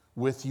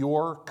with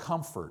your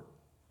comfort.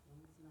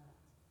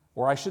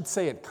 Or I should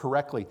say it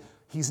correctly,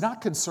 He's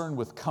not concerned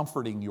with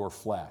comforting your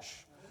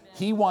flesh.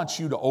 He wants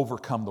you to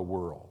overcome the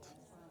world.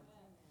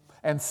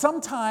 And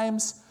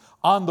sometimes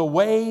on the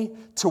way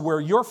to where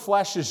your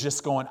flesh is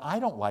just going, I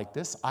don't like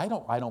this, I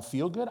don't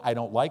feel good, I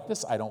don't like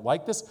this, I don't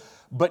like this,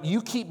 but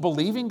you keep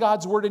believing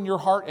God's word in your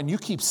heart and you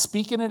keep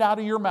speaking it out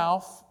of your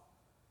mouth,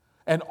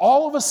 and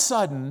all of a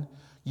sudden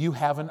you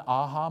have an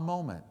aha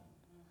moment.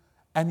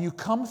 And you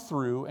come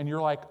through and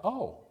you're like,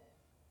 oh,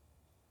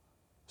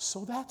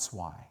 so that's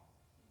why.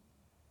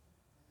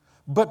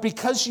 But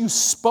because you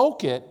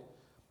spoke it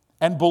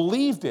and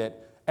believed it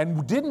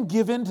and didn't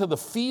give in to the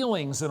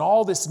feelings and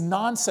all this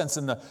nonsense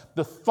and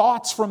the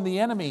thoughts from the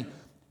enemy,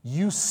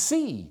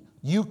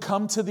 you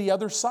come to the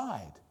other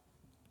side.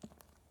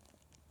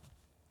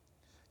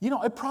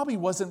 It probably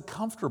wasn't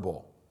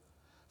comfortable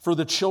for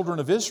the children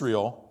of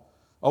Israel.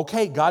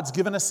 Okay, God's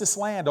given us this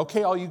land.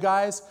 Okay, all you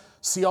guys,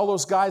 see all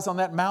those guys on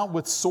that mountain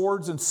with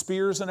swords and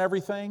spears and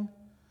everything?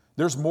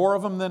 There's more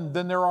of them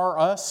than there are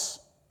us.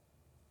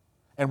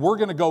 And we're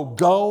going to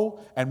go,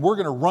 and we're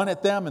going to run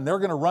at them, and they're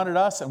going to run at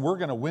us, and we're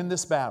going to win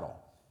this battle.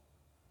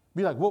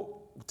 Be like,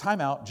 well,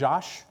 time out,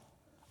 Josh.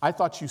 I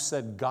thought you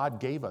said God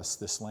gave us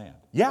this land.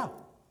 Yeah,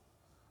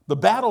 the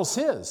battle's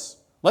His.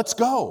 Let's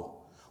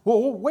go.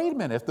 Well, wait a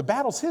minute. If the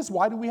battle's His,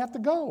 why do we have to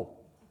go?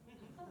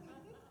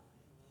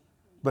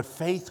 But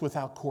faith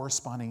without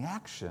corresponding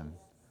action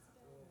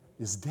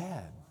is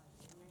dead.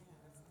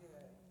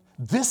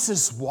 This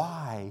is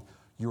why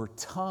your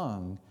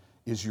tongue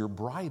is your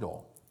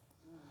bridle.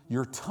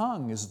 Your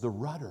tongue is the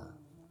rudder.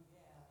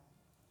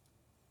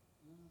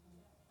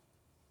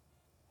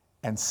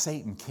 And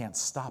Satan can't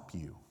stop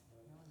you.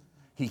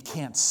 He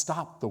can't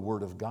stop the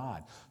word of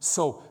God.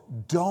 So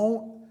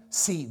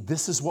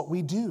this is what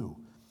we do.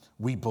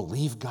 We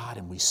believe God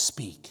and we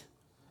speak.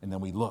 And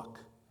then we look.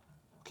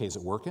 Okay, is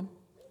it working?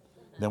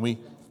 Then we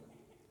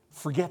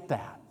forget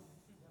that.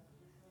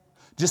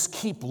 Just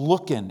keep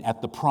looking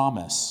at the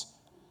promise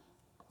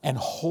and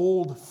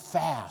hold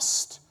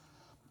fast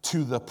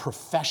to the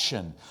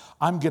profession.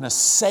 I'm going to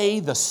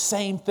say the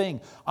same thing.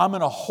 I'm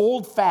going to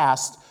hold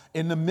fast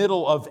in the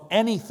middle of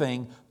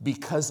anything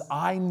because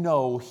I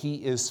know He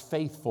is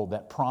faithful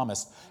that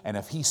promised. And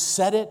if He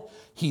said it,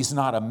 He's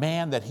not a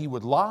man that He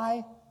would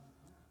lie,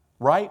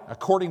 right?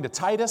 According to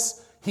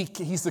Titus,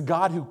 He's the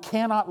God who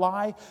cannot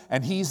lie,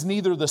 and He's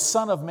neither the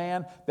Son of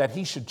Man that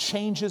He should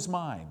change His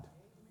mind.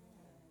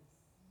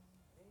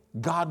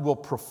 God will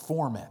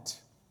perform it.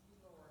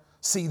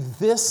 See,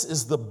 this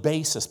is the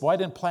basis. Boy, I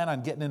didn't plan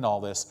on getting into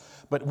all this,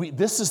 but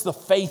this is the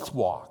faith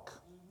walk.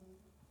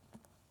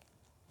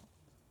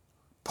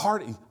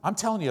 I'm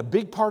telling you, a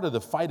big part of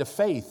the fight of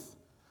faith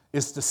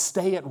is to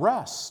stay at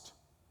rest,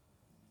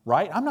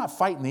 right? I'm not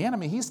fighting the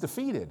enemy. He's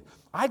defeated.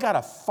 I got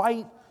to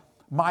fight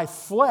my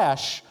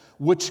flesh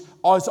which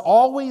is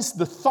always,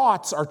 the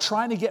thoughts are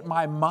trying to get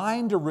my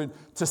mind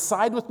to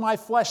side with my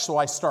flesh. So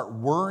I start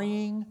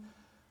worrying,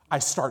 I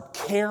start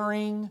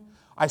caring,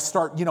 I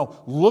start,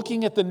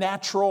 looking at the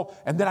natural,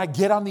 and then I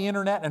get on the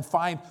internet and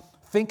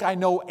think I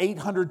know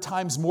 800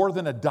 times more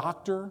than a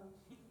doctor.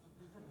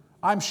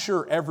 I'm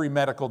sure every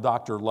medical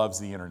doctor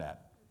loves the internet.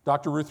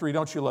 Dr. Ruthery,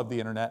 don't you love the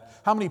internet?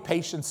 How many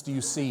patients do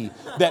you see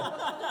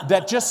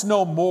that just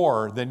know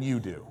more than you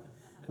do,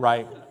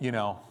 right?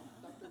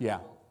 Yeah.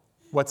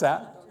 What's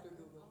that?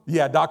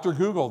 Yeah, Dr.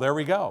 Google, there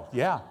we go,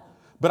 yeah.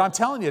 But I'm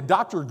telling you,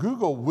 Dr.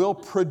 Google will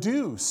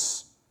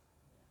produce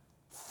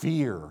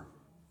fear,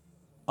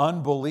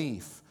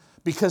 unbelief.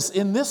 Because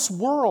in this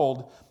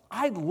world,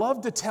 I'd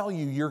love to tell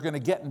you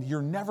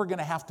you're never going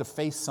to have to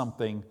face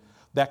something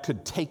that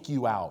could take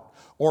you out,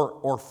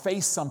 or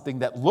face something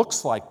that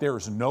looks like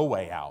there's no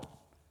way out.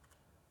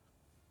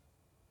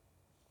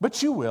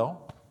 But you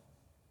will.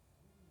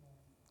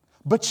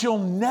 But you'll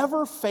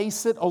never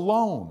face it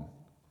alone.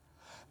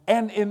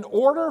 And in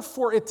order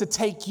for it to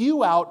take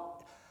you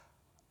out,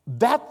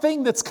 that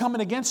thing that's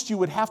coming against you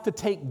would have to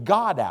take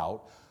God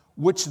out,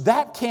 which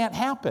that can't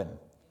happen.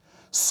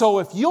 So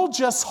if you'll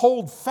just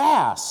hold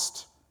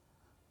fast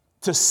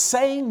to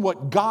saying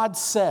what God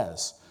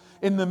says,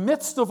 in the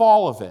midst of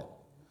all of it,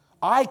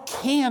 I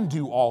can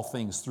do all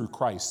things through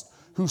Christ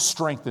who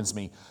strengthens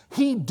me.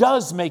 He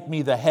does make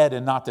me the head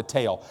and not the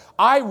tail.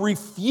 I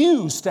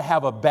refuse to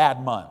have a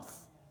bad month.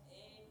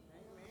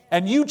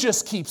 And you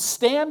just keep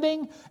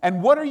standing.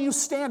 And what are you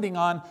standing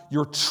on?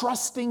 You're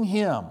trusting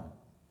Him.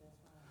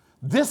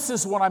 This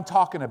is what I'm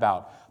talking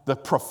about. The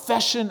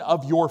profession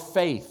of your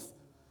faith.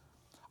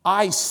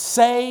 I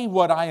say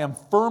what I am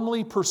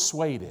firmly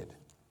persuaded.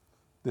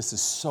 This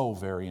is so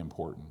very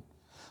important.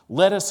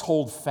 Let us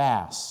hold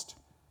fast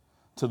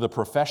to the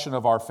profession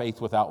of our faith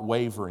without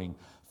wavering,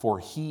 for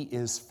He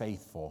is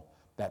faithful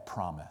that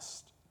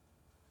promised.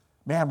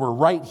 Man, we're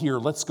right here.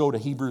 Let's go to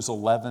Hebrews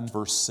 11,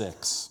 verse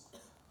 6.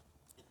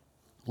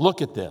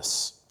 Look at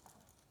this.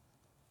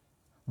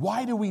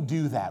 Why do we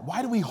do that?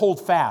 Why do we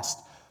hold fast?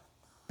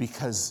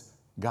 Because,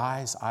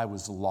 guys, I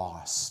was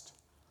lost.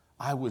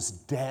 I was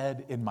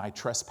dead in my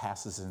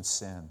trespasses and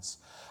sins.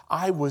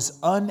 I was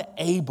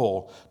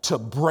unable to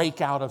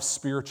break out of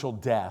spiritual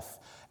death.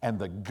 And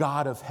the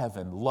God of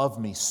heaven loved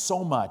me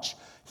so much,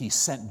 He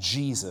sent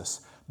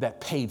Jesus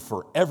that paid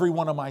for every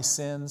one of my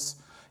sins.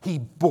 He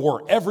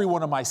bore every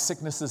one of my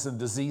sicknesses and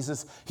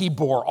diseases. He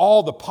bore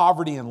all the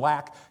poverty and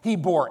lack. He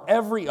bore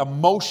every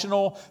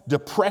emotional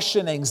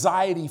depression,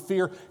 anxiety,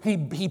 fear.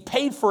 He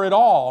paid for it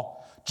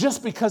all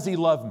just because He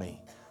loved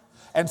me.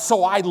 And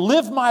so I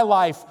live my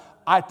life.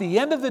 At the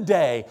end of the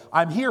day,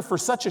 I'm here for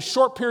such a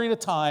short period of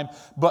time,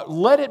 but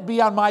let it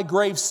be on my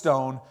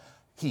gravestone,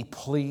 He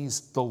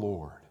pleased the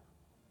Lord.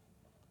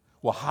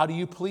 Well, how do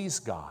you please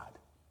God?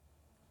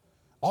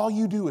 All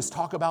you do is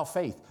talk about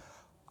faith.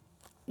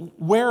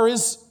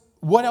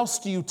 What else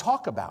do you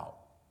talk about?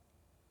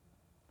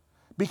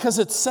 Because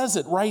it says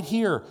it right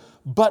here,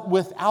 but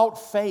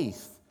without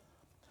faith,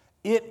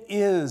 it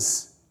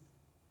is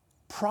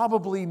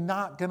probably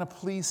not going to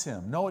please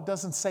Him. No, it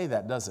doesn't say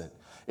that, does it?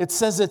 It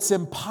says it's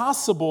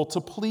impossible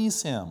to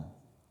please Him.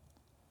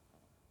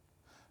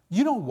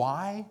 You know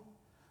why?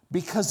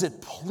 Because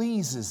it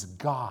pleases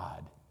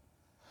God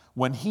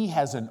when He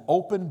has an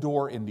open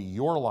door into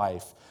your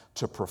life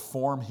to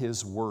perform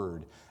His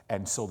word,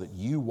 and so that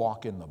you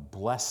walk in the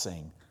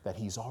blessing that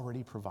He's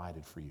already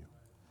provided for you.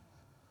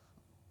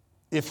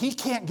 If He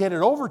can't get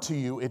it over to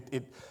you,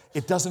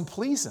 it doesn't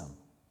please Him.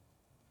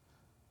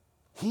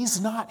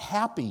 He's not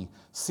happy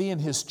seeing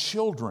His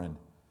children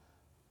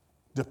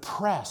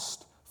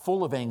depressed,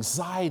 full of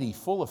anxiety,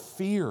 full of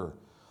fear,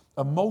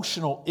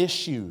 emotional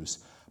issues,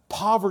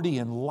 poverty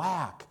and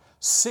lack,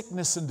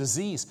 sickness and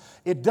disease.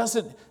 It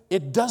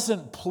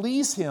doesn't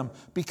please Him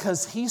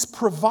because He's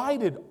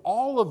provided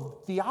all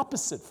of the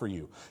opposite for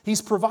you.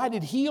 He's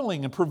provided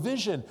healing and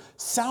provision,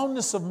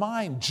 soundness of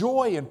mind,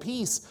 joy and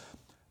peace.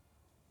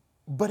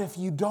 But if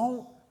you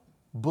don't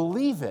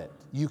believe it,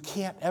 you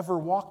can't ever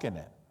walk in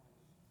it.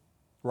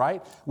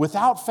 Right?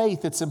 Without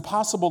faith, it's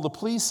impossible to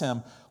please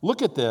Him.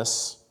 Look at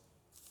this.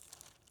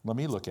 Let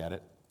me look at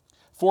it.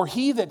 For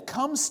he that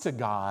comes to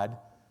God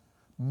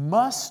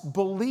must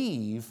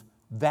believe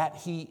that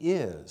He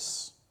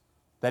is.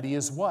 That He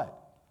is what?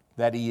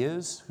 That He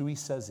is who He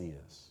says He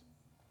is.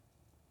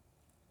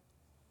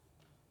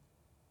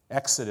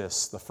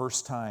 Exodus, the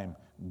first time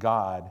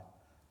God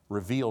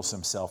reveals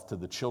Himself to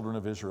the children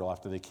of Israel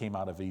after they came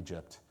out of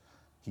Egypt,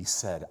 He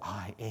said,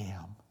 I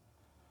am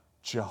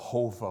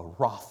Jehovah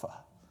Rapha.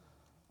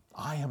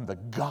 I am the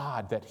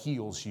God that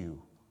heals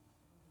you.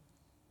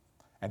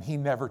 And He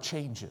never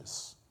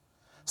changes.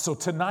 So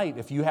tonight,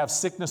 if you have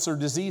sickness or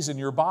disease in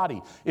your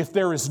body, if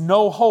there is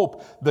no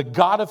hope, the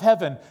God of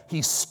heaven,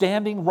 He's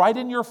standing right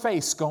in your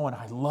face going,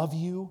 I love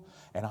you,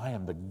 and I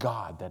am the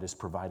God that has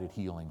provided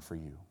healing for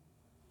you.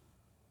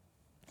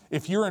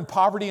 If you're in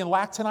poverty and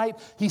lack tonight,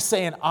 He's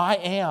saying, I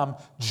am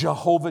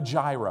Jehovah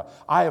Jireh.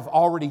 I have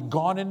already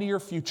gone into your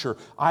future.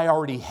 I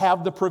already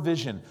have the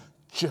provision.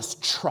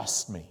 Just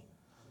trust me.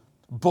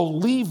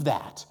 Believe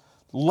that.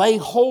 Lay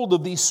hold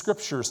of these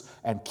scriptures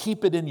and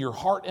keep it in your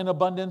heart in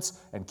abundance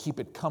and keep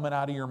it coming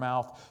out of your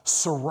mouth.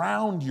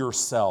 Surround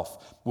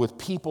yourself with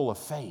people of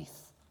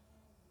faith.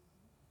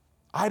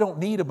 I don't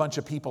need a bunch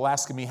of people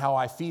asking me how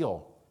I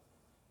feel,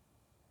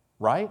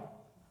 right?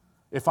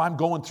 If I'm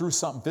going through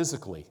something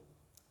physically.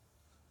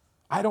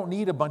 I don't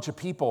need a bunch of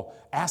people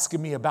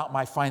asking me about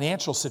my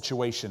financial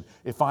situation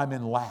if I'm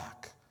in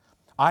lack.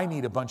 I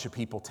need a bunch of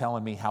people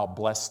telling me how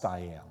blessed I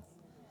am,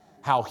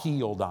 how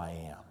healed I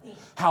am,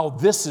 how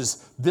this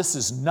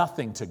is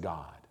nothing to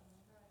God,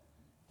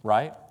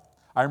 right?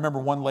 I remember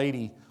one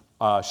lady,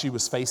 she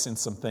was facing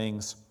some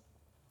things,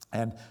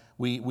 and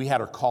we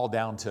had her call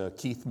down to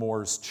Keith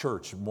Moore's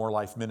church, More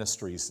Life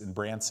Ministries in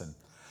Branson,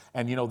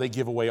 and they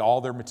give away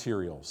all their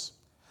materials.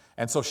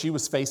 And so she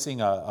was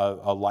facing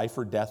a life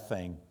or death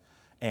thing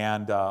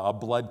and a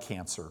blood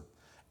cancer,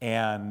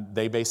 and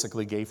they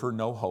basically gave her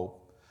no hope.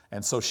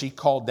 And so she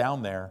called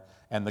down there,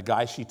 and the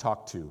guy she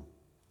talked to,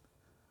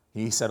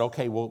 he said,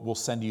 okay, we'll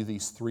send you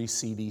these 3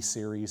 CD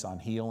series on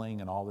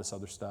healing and all this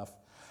other stuff.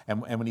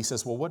 And when he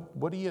says, well,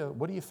 what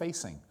are you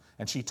facing?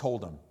 And she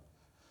told him.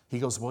 He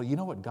goes, well, you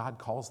know what God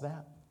calls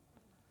that?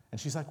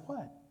 And she's like,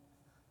 what?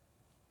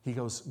 He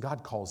goes,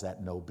 God calls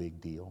that no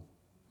big deal.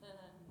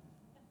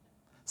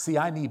 See,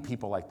 I need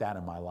people like that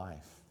in my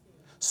life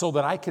so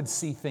that I can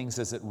see things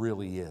as it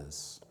really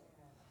is,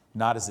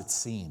 not as it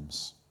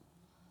seems.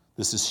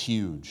 This is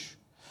huge.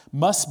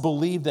 Must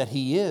believe that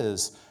He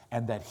is,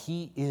 and that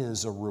He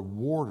is a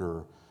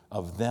rewarder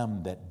of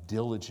them that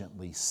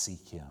diligently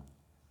seek Him.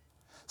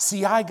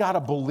 See, I got to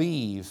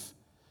believe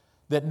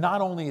that not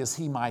only is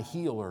He my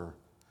healer,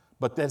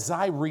 but as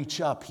I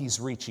reach up, He's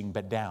reaching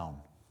down.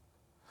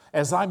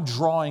 As I'm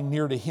drawing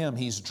near to Him,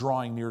 He's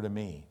drawing near to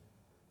me.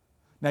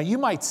 Now you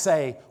might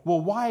say, well,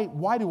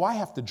 why do I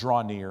have to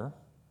draw near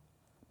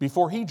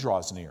before He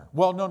draws near?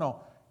 Well,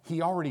 no,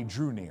 He already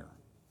drew near.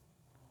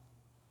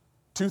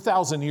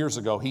 2,000 years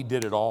ago, He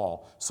did it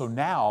all. So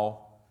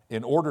now,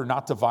 in order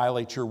not to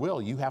violate your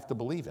will, you have to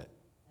believe it.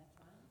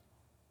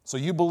 So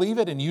you believe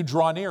it and you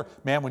draw near.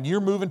 Man, when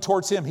you're moving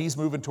towards Him, He's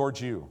moving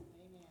towards you.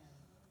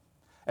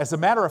 As a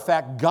matter of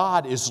fact,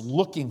 God is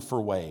looking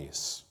for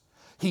ways.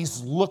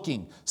 He's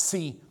looking.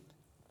 See,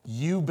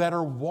 you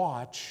better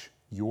watch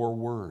your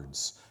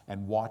words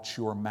and watch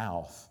your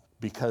mouth,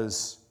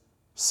 because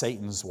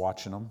Satan's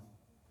watching them.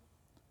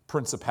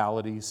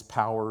 Principalities,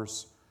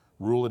 powers,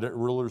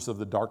 rulers of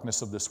the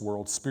darkness of this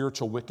world,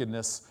 spiritual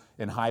wickedness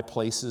in high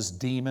places,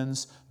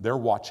 demons, they're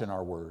watching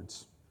our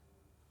words.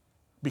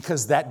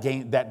 Because that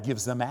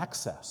gives them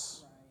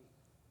access.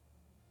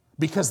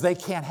 Because they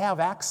can't have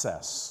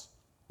access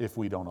if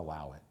we don't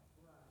allow it.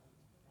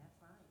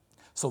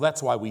 So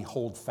that's why we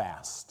hold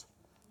fast.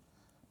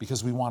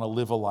 Because we want to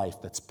live a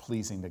life that's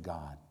pleasing to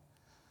God.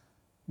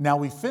 Now,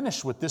 we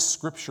finished with this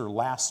scripture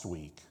last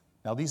week.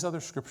 Now, these other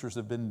scriptures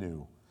have been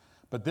new.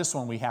 But this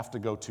one we have to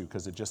go to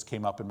because it just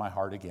came up in my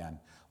heart again.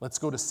 Let's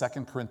go to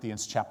 2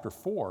 Corinthians chapter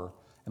 4,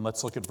 and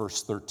let's look at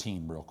verse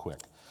 13 real quick.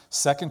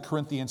 2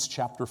 Corinthians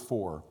chapter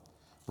 4,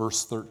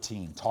 verse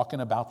 13, talking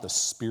about the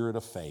spirit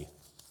of faith.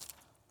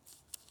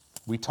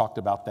 We talked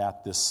about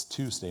that this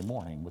Tuesday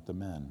morning with the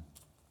men.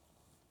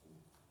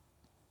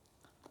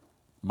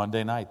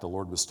 Monday night, the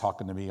Lord was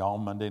talking to me all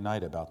Monday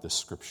night about this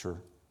scripture.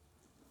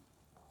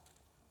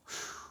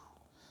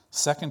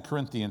 2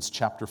 Corinthians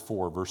chapter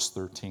 4, verse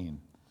 13.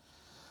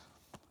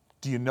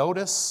 Do you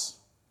notice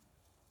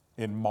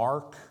in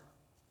Mark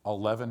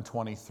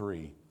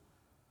 11:23,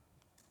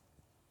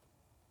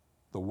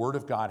 the Word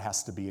of God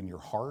has to be in your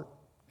heart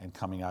and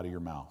coming out of your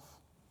mouth.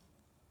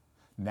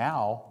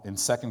 Now, in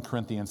 2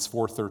 Corinthians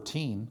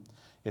 4:13,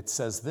 it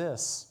says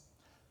this,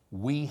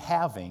 we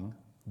having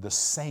the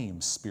same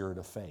spirit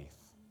of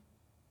faith.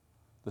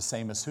 The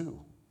same as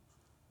who?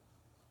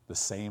 The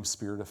same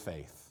spirit of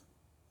faith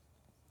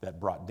that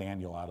brought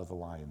Daniel out of the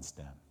lion's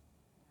den.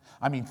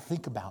 I mean,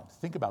 think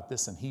about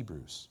this in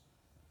Hebrews.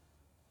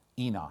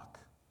 Enoch.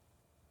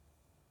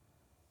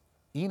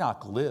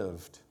 Enoch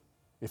lived,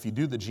 if you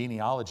do the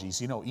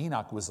genealogies,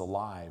 Enoch was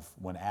alive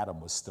when Adam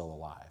was still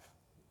alive.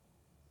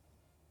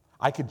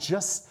 I could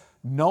just,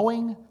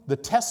 knowing the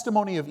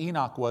testimony of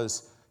Enoch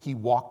was he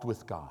walked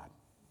with God.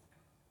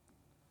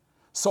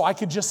 So I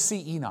could just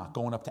see Enoch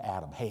going up to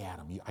Adam. Hey,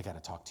 Adam, I got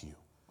to talk to you.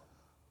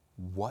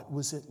 What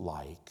was it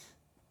like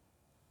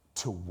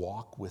to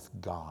walk with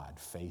God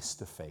face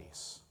to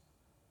face?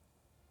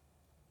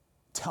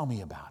 Tell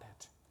me about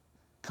it.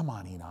 Come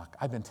on, Enoch.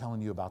 I've been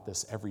telling you about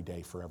this every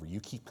day forever. You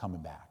keep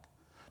coming back.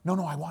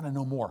 No, I want to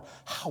know more.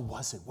 How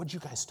was it? What did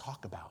you guys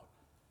talk about?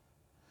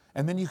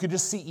 And then you could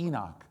just see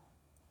Enoch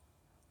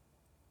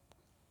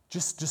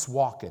just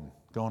walking,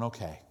 going,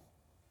 okay,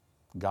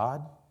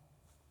 God,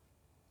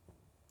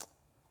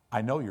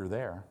 I know you're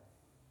there.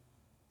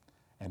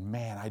 And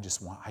man, I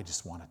just want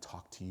to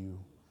talk to you.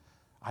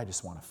 I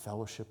just want to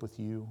fellowship with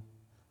you.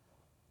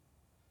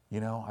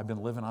 I've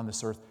been living on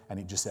this earth,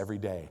 and just every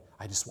day,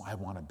 I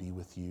want to be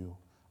with you.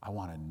 I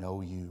want to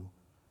know you.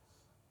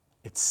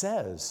 It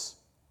says,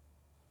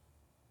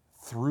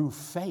 through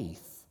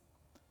faith,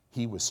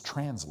 he was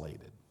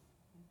translated.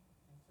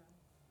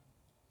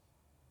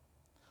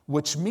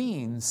 which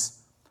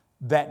means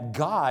that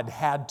God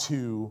had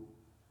to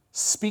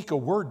speak a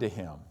word to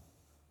him.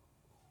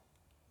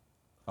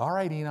 All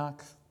right,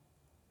 Enoch.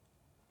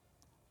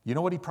 You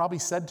know what he probably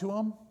said to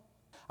him?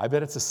 I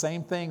bet it's the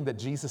same thing that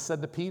Jesus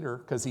said to Peter,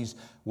 because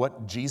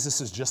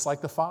Jesus is just like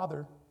the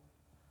Father.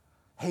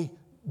 Hey,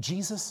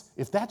 Jesus,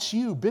 if that's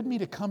you, bid me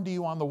to come to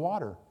you on the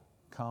water.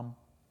 Come.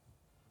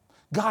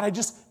 God,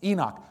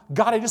 Enoch,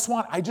 God, I just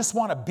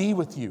want to be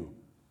with you.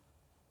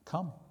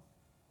 Come.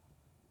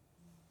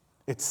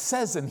 It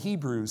says in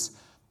Hebrews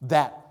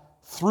that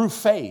through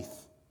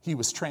faith he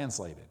was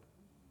translated.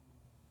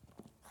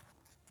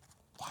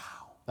 Wow,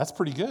 that's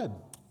pretty good.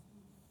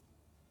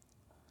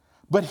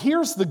 But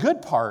here's the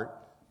good part.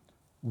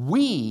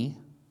 We,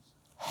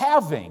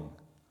 having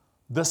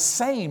the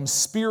same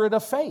spirit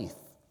of faith,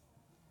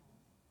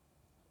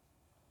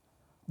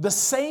 the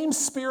same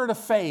spirit of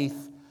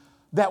faith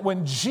that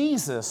when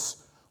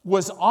Jesus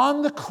was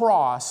on the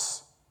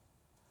cross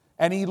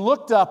and he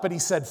looked up and he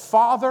said,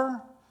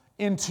 Father,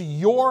 into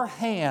your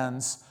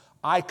hands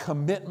I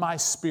commit my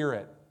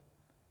spirit.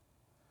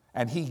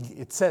 And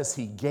it says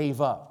he gave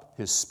up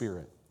his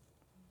spirit.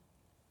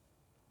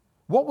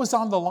 What was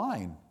on the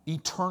line?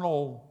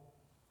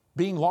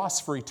 Being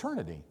lost for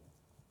eternity.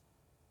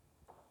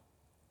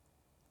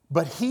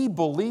 But he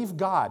believed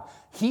God.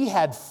 He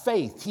had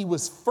faith. He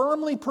was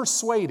firmly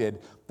persuaded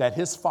that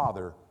his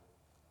Father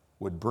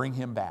would bring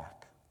him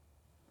back.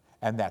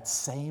 And that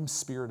same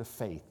spirit of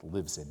faith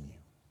lives in you.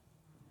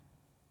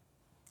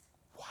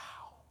 Wow.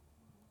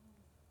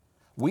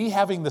 We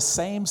having the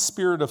same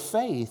spirit of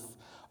faith,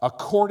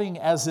 according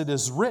as it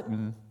is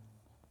written.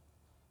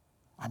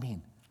 I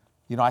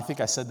think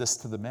I said this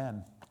to the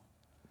men.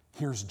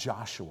 Here's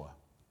Joshua,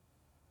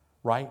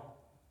 right?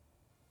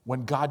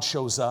 When God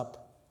shows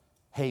up,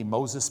 hey,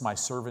 Moses, my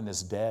servant,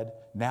 is dead.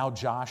 Now,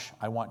 Josh,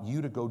 I want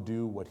you to go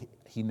do what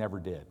he never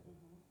did.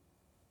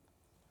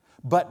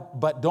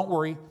 But don't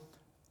worry,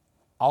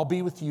 I'll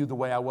be with you the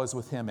way I was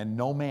with him, and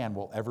no man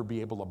will ever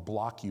be able to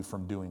block you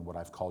from doing what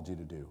I've called you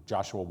to do.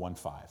 Joshua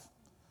 1:5.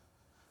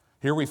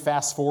 Here we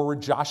fast forward.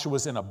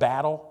 Joshua's in a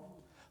battle.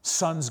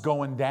 Sun's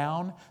going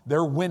down.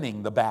 They're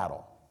winning the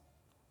battle.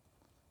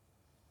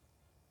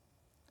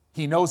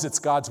 He knows it's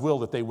God's will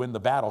that they win the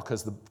battle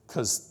because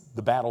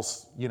the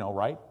battle's,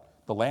 right?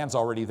 The land's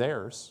already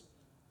theirs.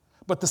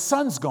 But the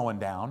sun's going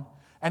down,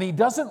 and he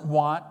doesn't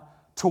want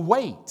to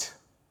wait.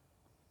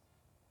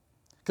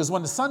 Because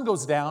when the sun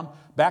goes down,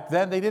 back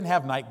then they didn't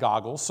have night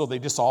goggles, so they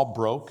just all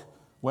broke,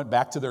 went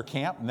back to their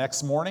camp.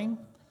 Next morning,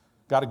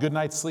 got a good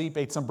night's sleep,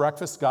 ate some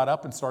breakfast, got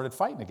up and started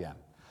fighting again.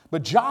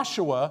 But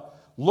Joshua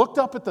looked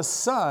up at the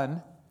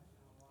sun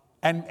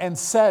and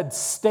said,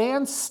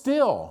 stand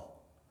still.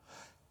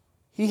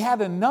 He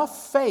had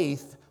enough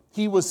faith,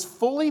 he was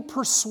fully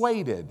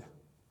persuaded.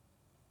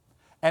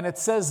 And it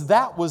says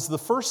that was the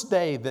first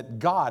day that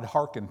God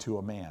hearkened to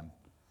a man.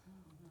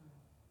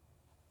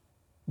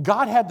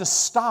 God had to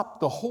stop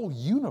the whole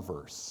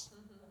universe.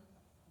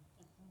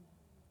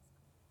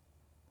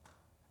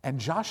 And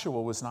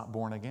Joshua was not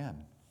born again.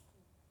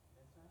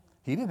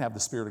 He didn't have the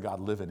Spirit of God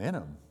living in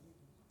him.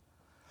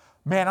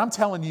 Man, I'm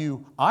telling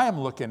you, I am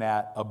looking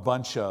at a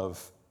bunch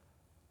of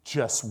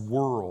just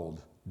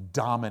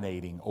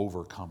world-dominating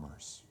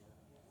overcomers.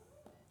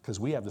 Because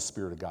we have the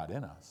Spirit of God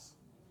in us.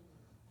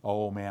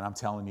 Oh man, I'm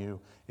telling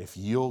you, if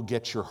you'll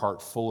get your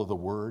heart full of the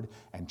Word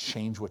and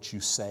change what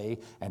you say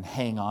and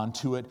hang on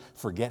to it,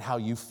 forget how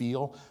you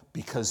feel,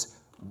 because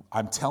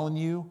I'm telling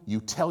you, you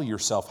tell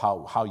yourself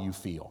how you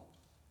feel.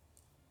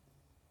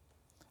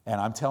 And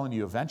I'm telling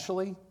you,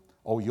 eventually,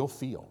 you'll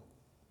feel.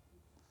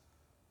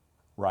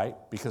 Right?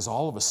 Because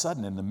all of a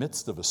sudden, in the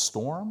midst of a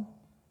storm,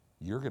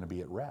 you're going to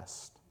be at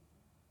rest.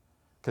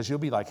 Because you'll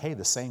be like, hey,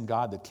 the same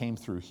God that came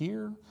through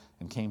here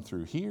and came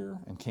through here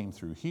and came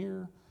through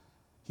here,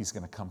 He's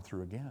going to come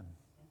through again.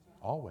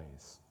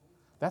 Always.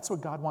 That's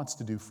what God wants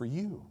to do for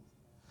you.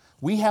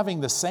 We having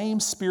the same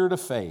spirit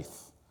of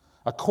faith,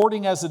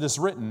 according as it is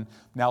written.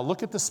 Now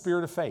look at the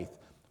spirit of faith.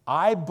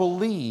 I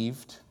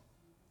believed,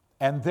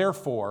 and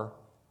therefore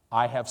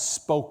I have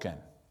spoken.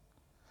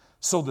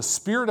 So the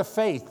spirit of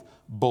faith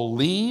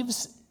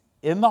believes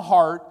in the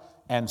heart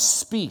and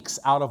speaks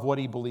out of what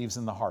he believes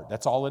in the heart.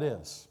 That's all it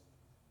is.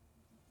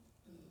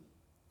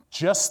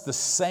 Just the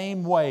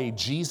same way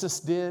Jesus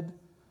did,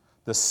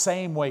 the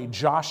same way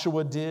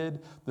Joshua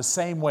did, the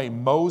same way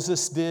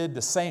Moses did,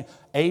 the same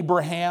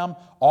Abraham,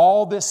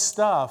 all this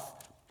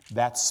stuff,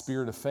 that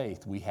spirit of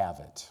faith, we have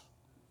it.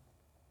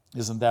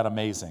 Isn't that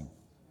amazing?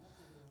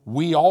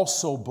 We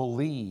also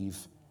believe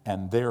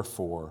and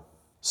therefore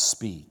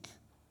speak.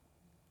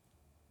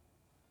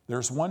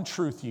 There's one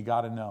truth you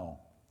got to know.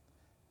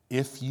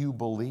 If you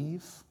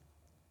believe,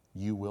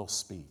 you will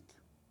speak.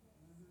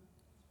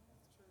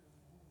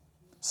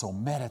 So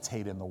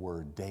meditate in the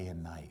Word day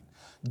and night.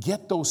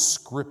 Get those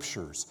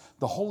scriptures.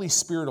 The Holy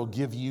Spirit will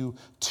give you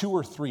 2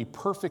 or 3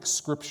 perfect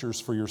scriptures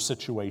for your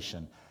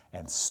situation.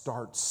 and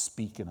start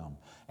speaking them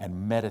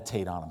and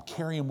meditate on them.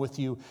 Carry them with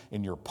you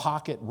in your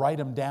pocket, write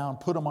them down,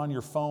 put them on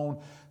your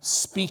phone,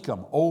 speak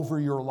them over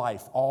your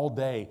life all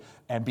day.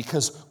 And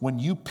because when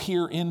you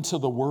peer into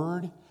the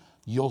Word,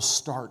 you'll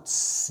start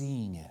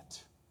seeing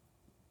it.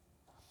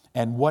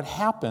 And what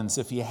happens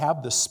if you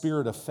have the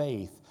spirit of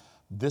faith,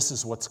 this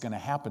is what's going to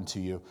happen to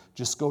you.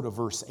 Just go to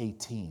verse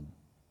 18.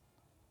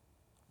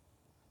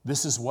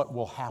 This is what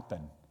will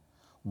happen.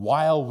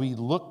 While we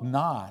look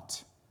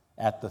not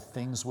at the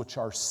things which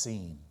are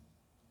seen,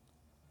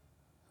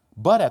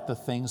 but at the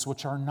things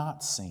which are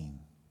not seen.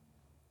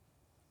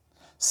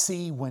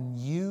 See, when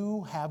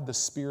you have the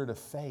spirit of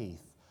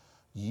faith,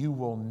 you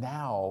will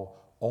now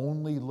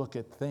only look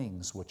at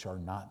things which are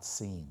not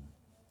seen.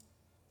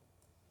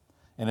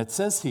 And it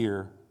says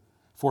here,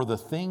 for the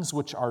things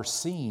which are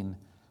seen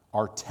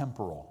are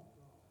temporal.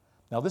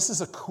 Now, this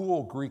is a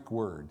cool Greek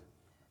word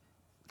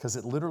because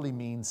it literally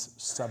means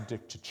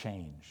subject to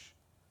change.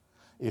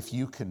 If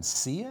you can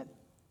see it,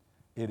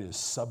 it is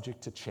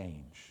subject to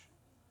change.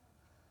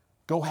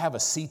 Go have a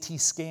CT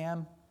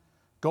scan,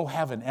 go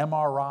have an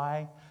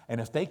MRI,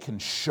 and if they can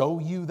show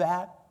you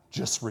that,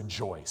 just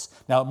rejoice.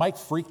 Now, it might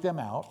freak them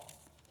out,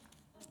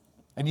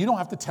 and you don't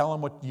have to tell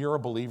them what you're a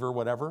believer,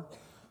 whatever.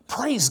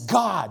 Praise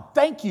God,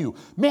 thank you.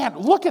 Man,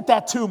 look at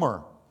that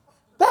tumor.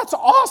 That's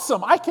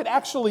awesome. I could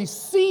actually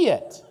see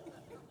it.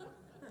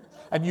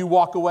 And you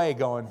walk away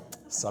going,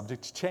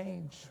 subject to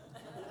change.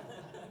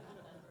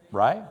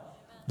 Right?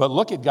 But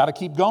look, it got to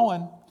keep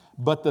going.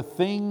 But the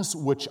things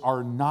which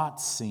are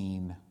not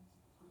seen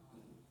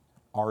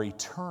are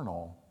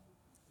eternal.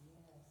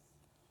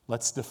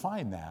 Let's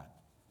define that.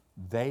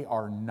 They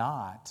are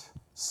not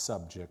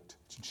subject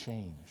to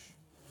change.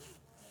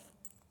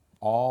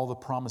 All the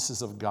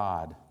promises of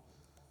God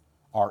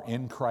are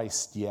in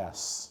Christ,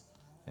 yes,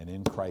 and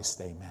in Christ,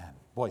 amen.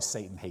 Boy,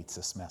 Satan hates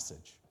this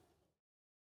message.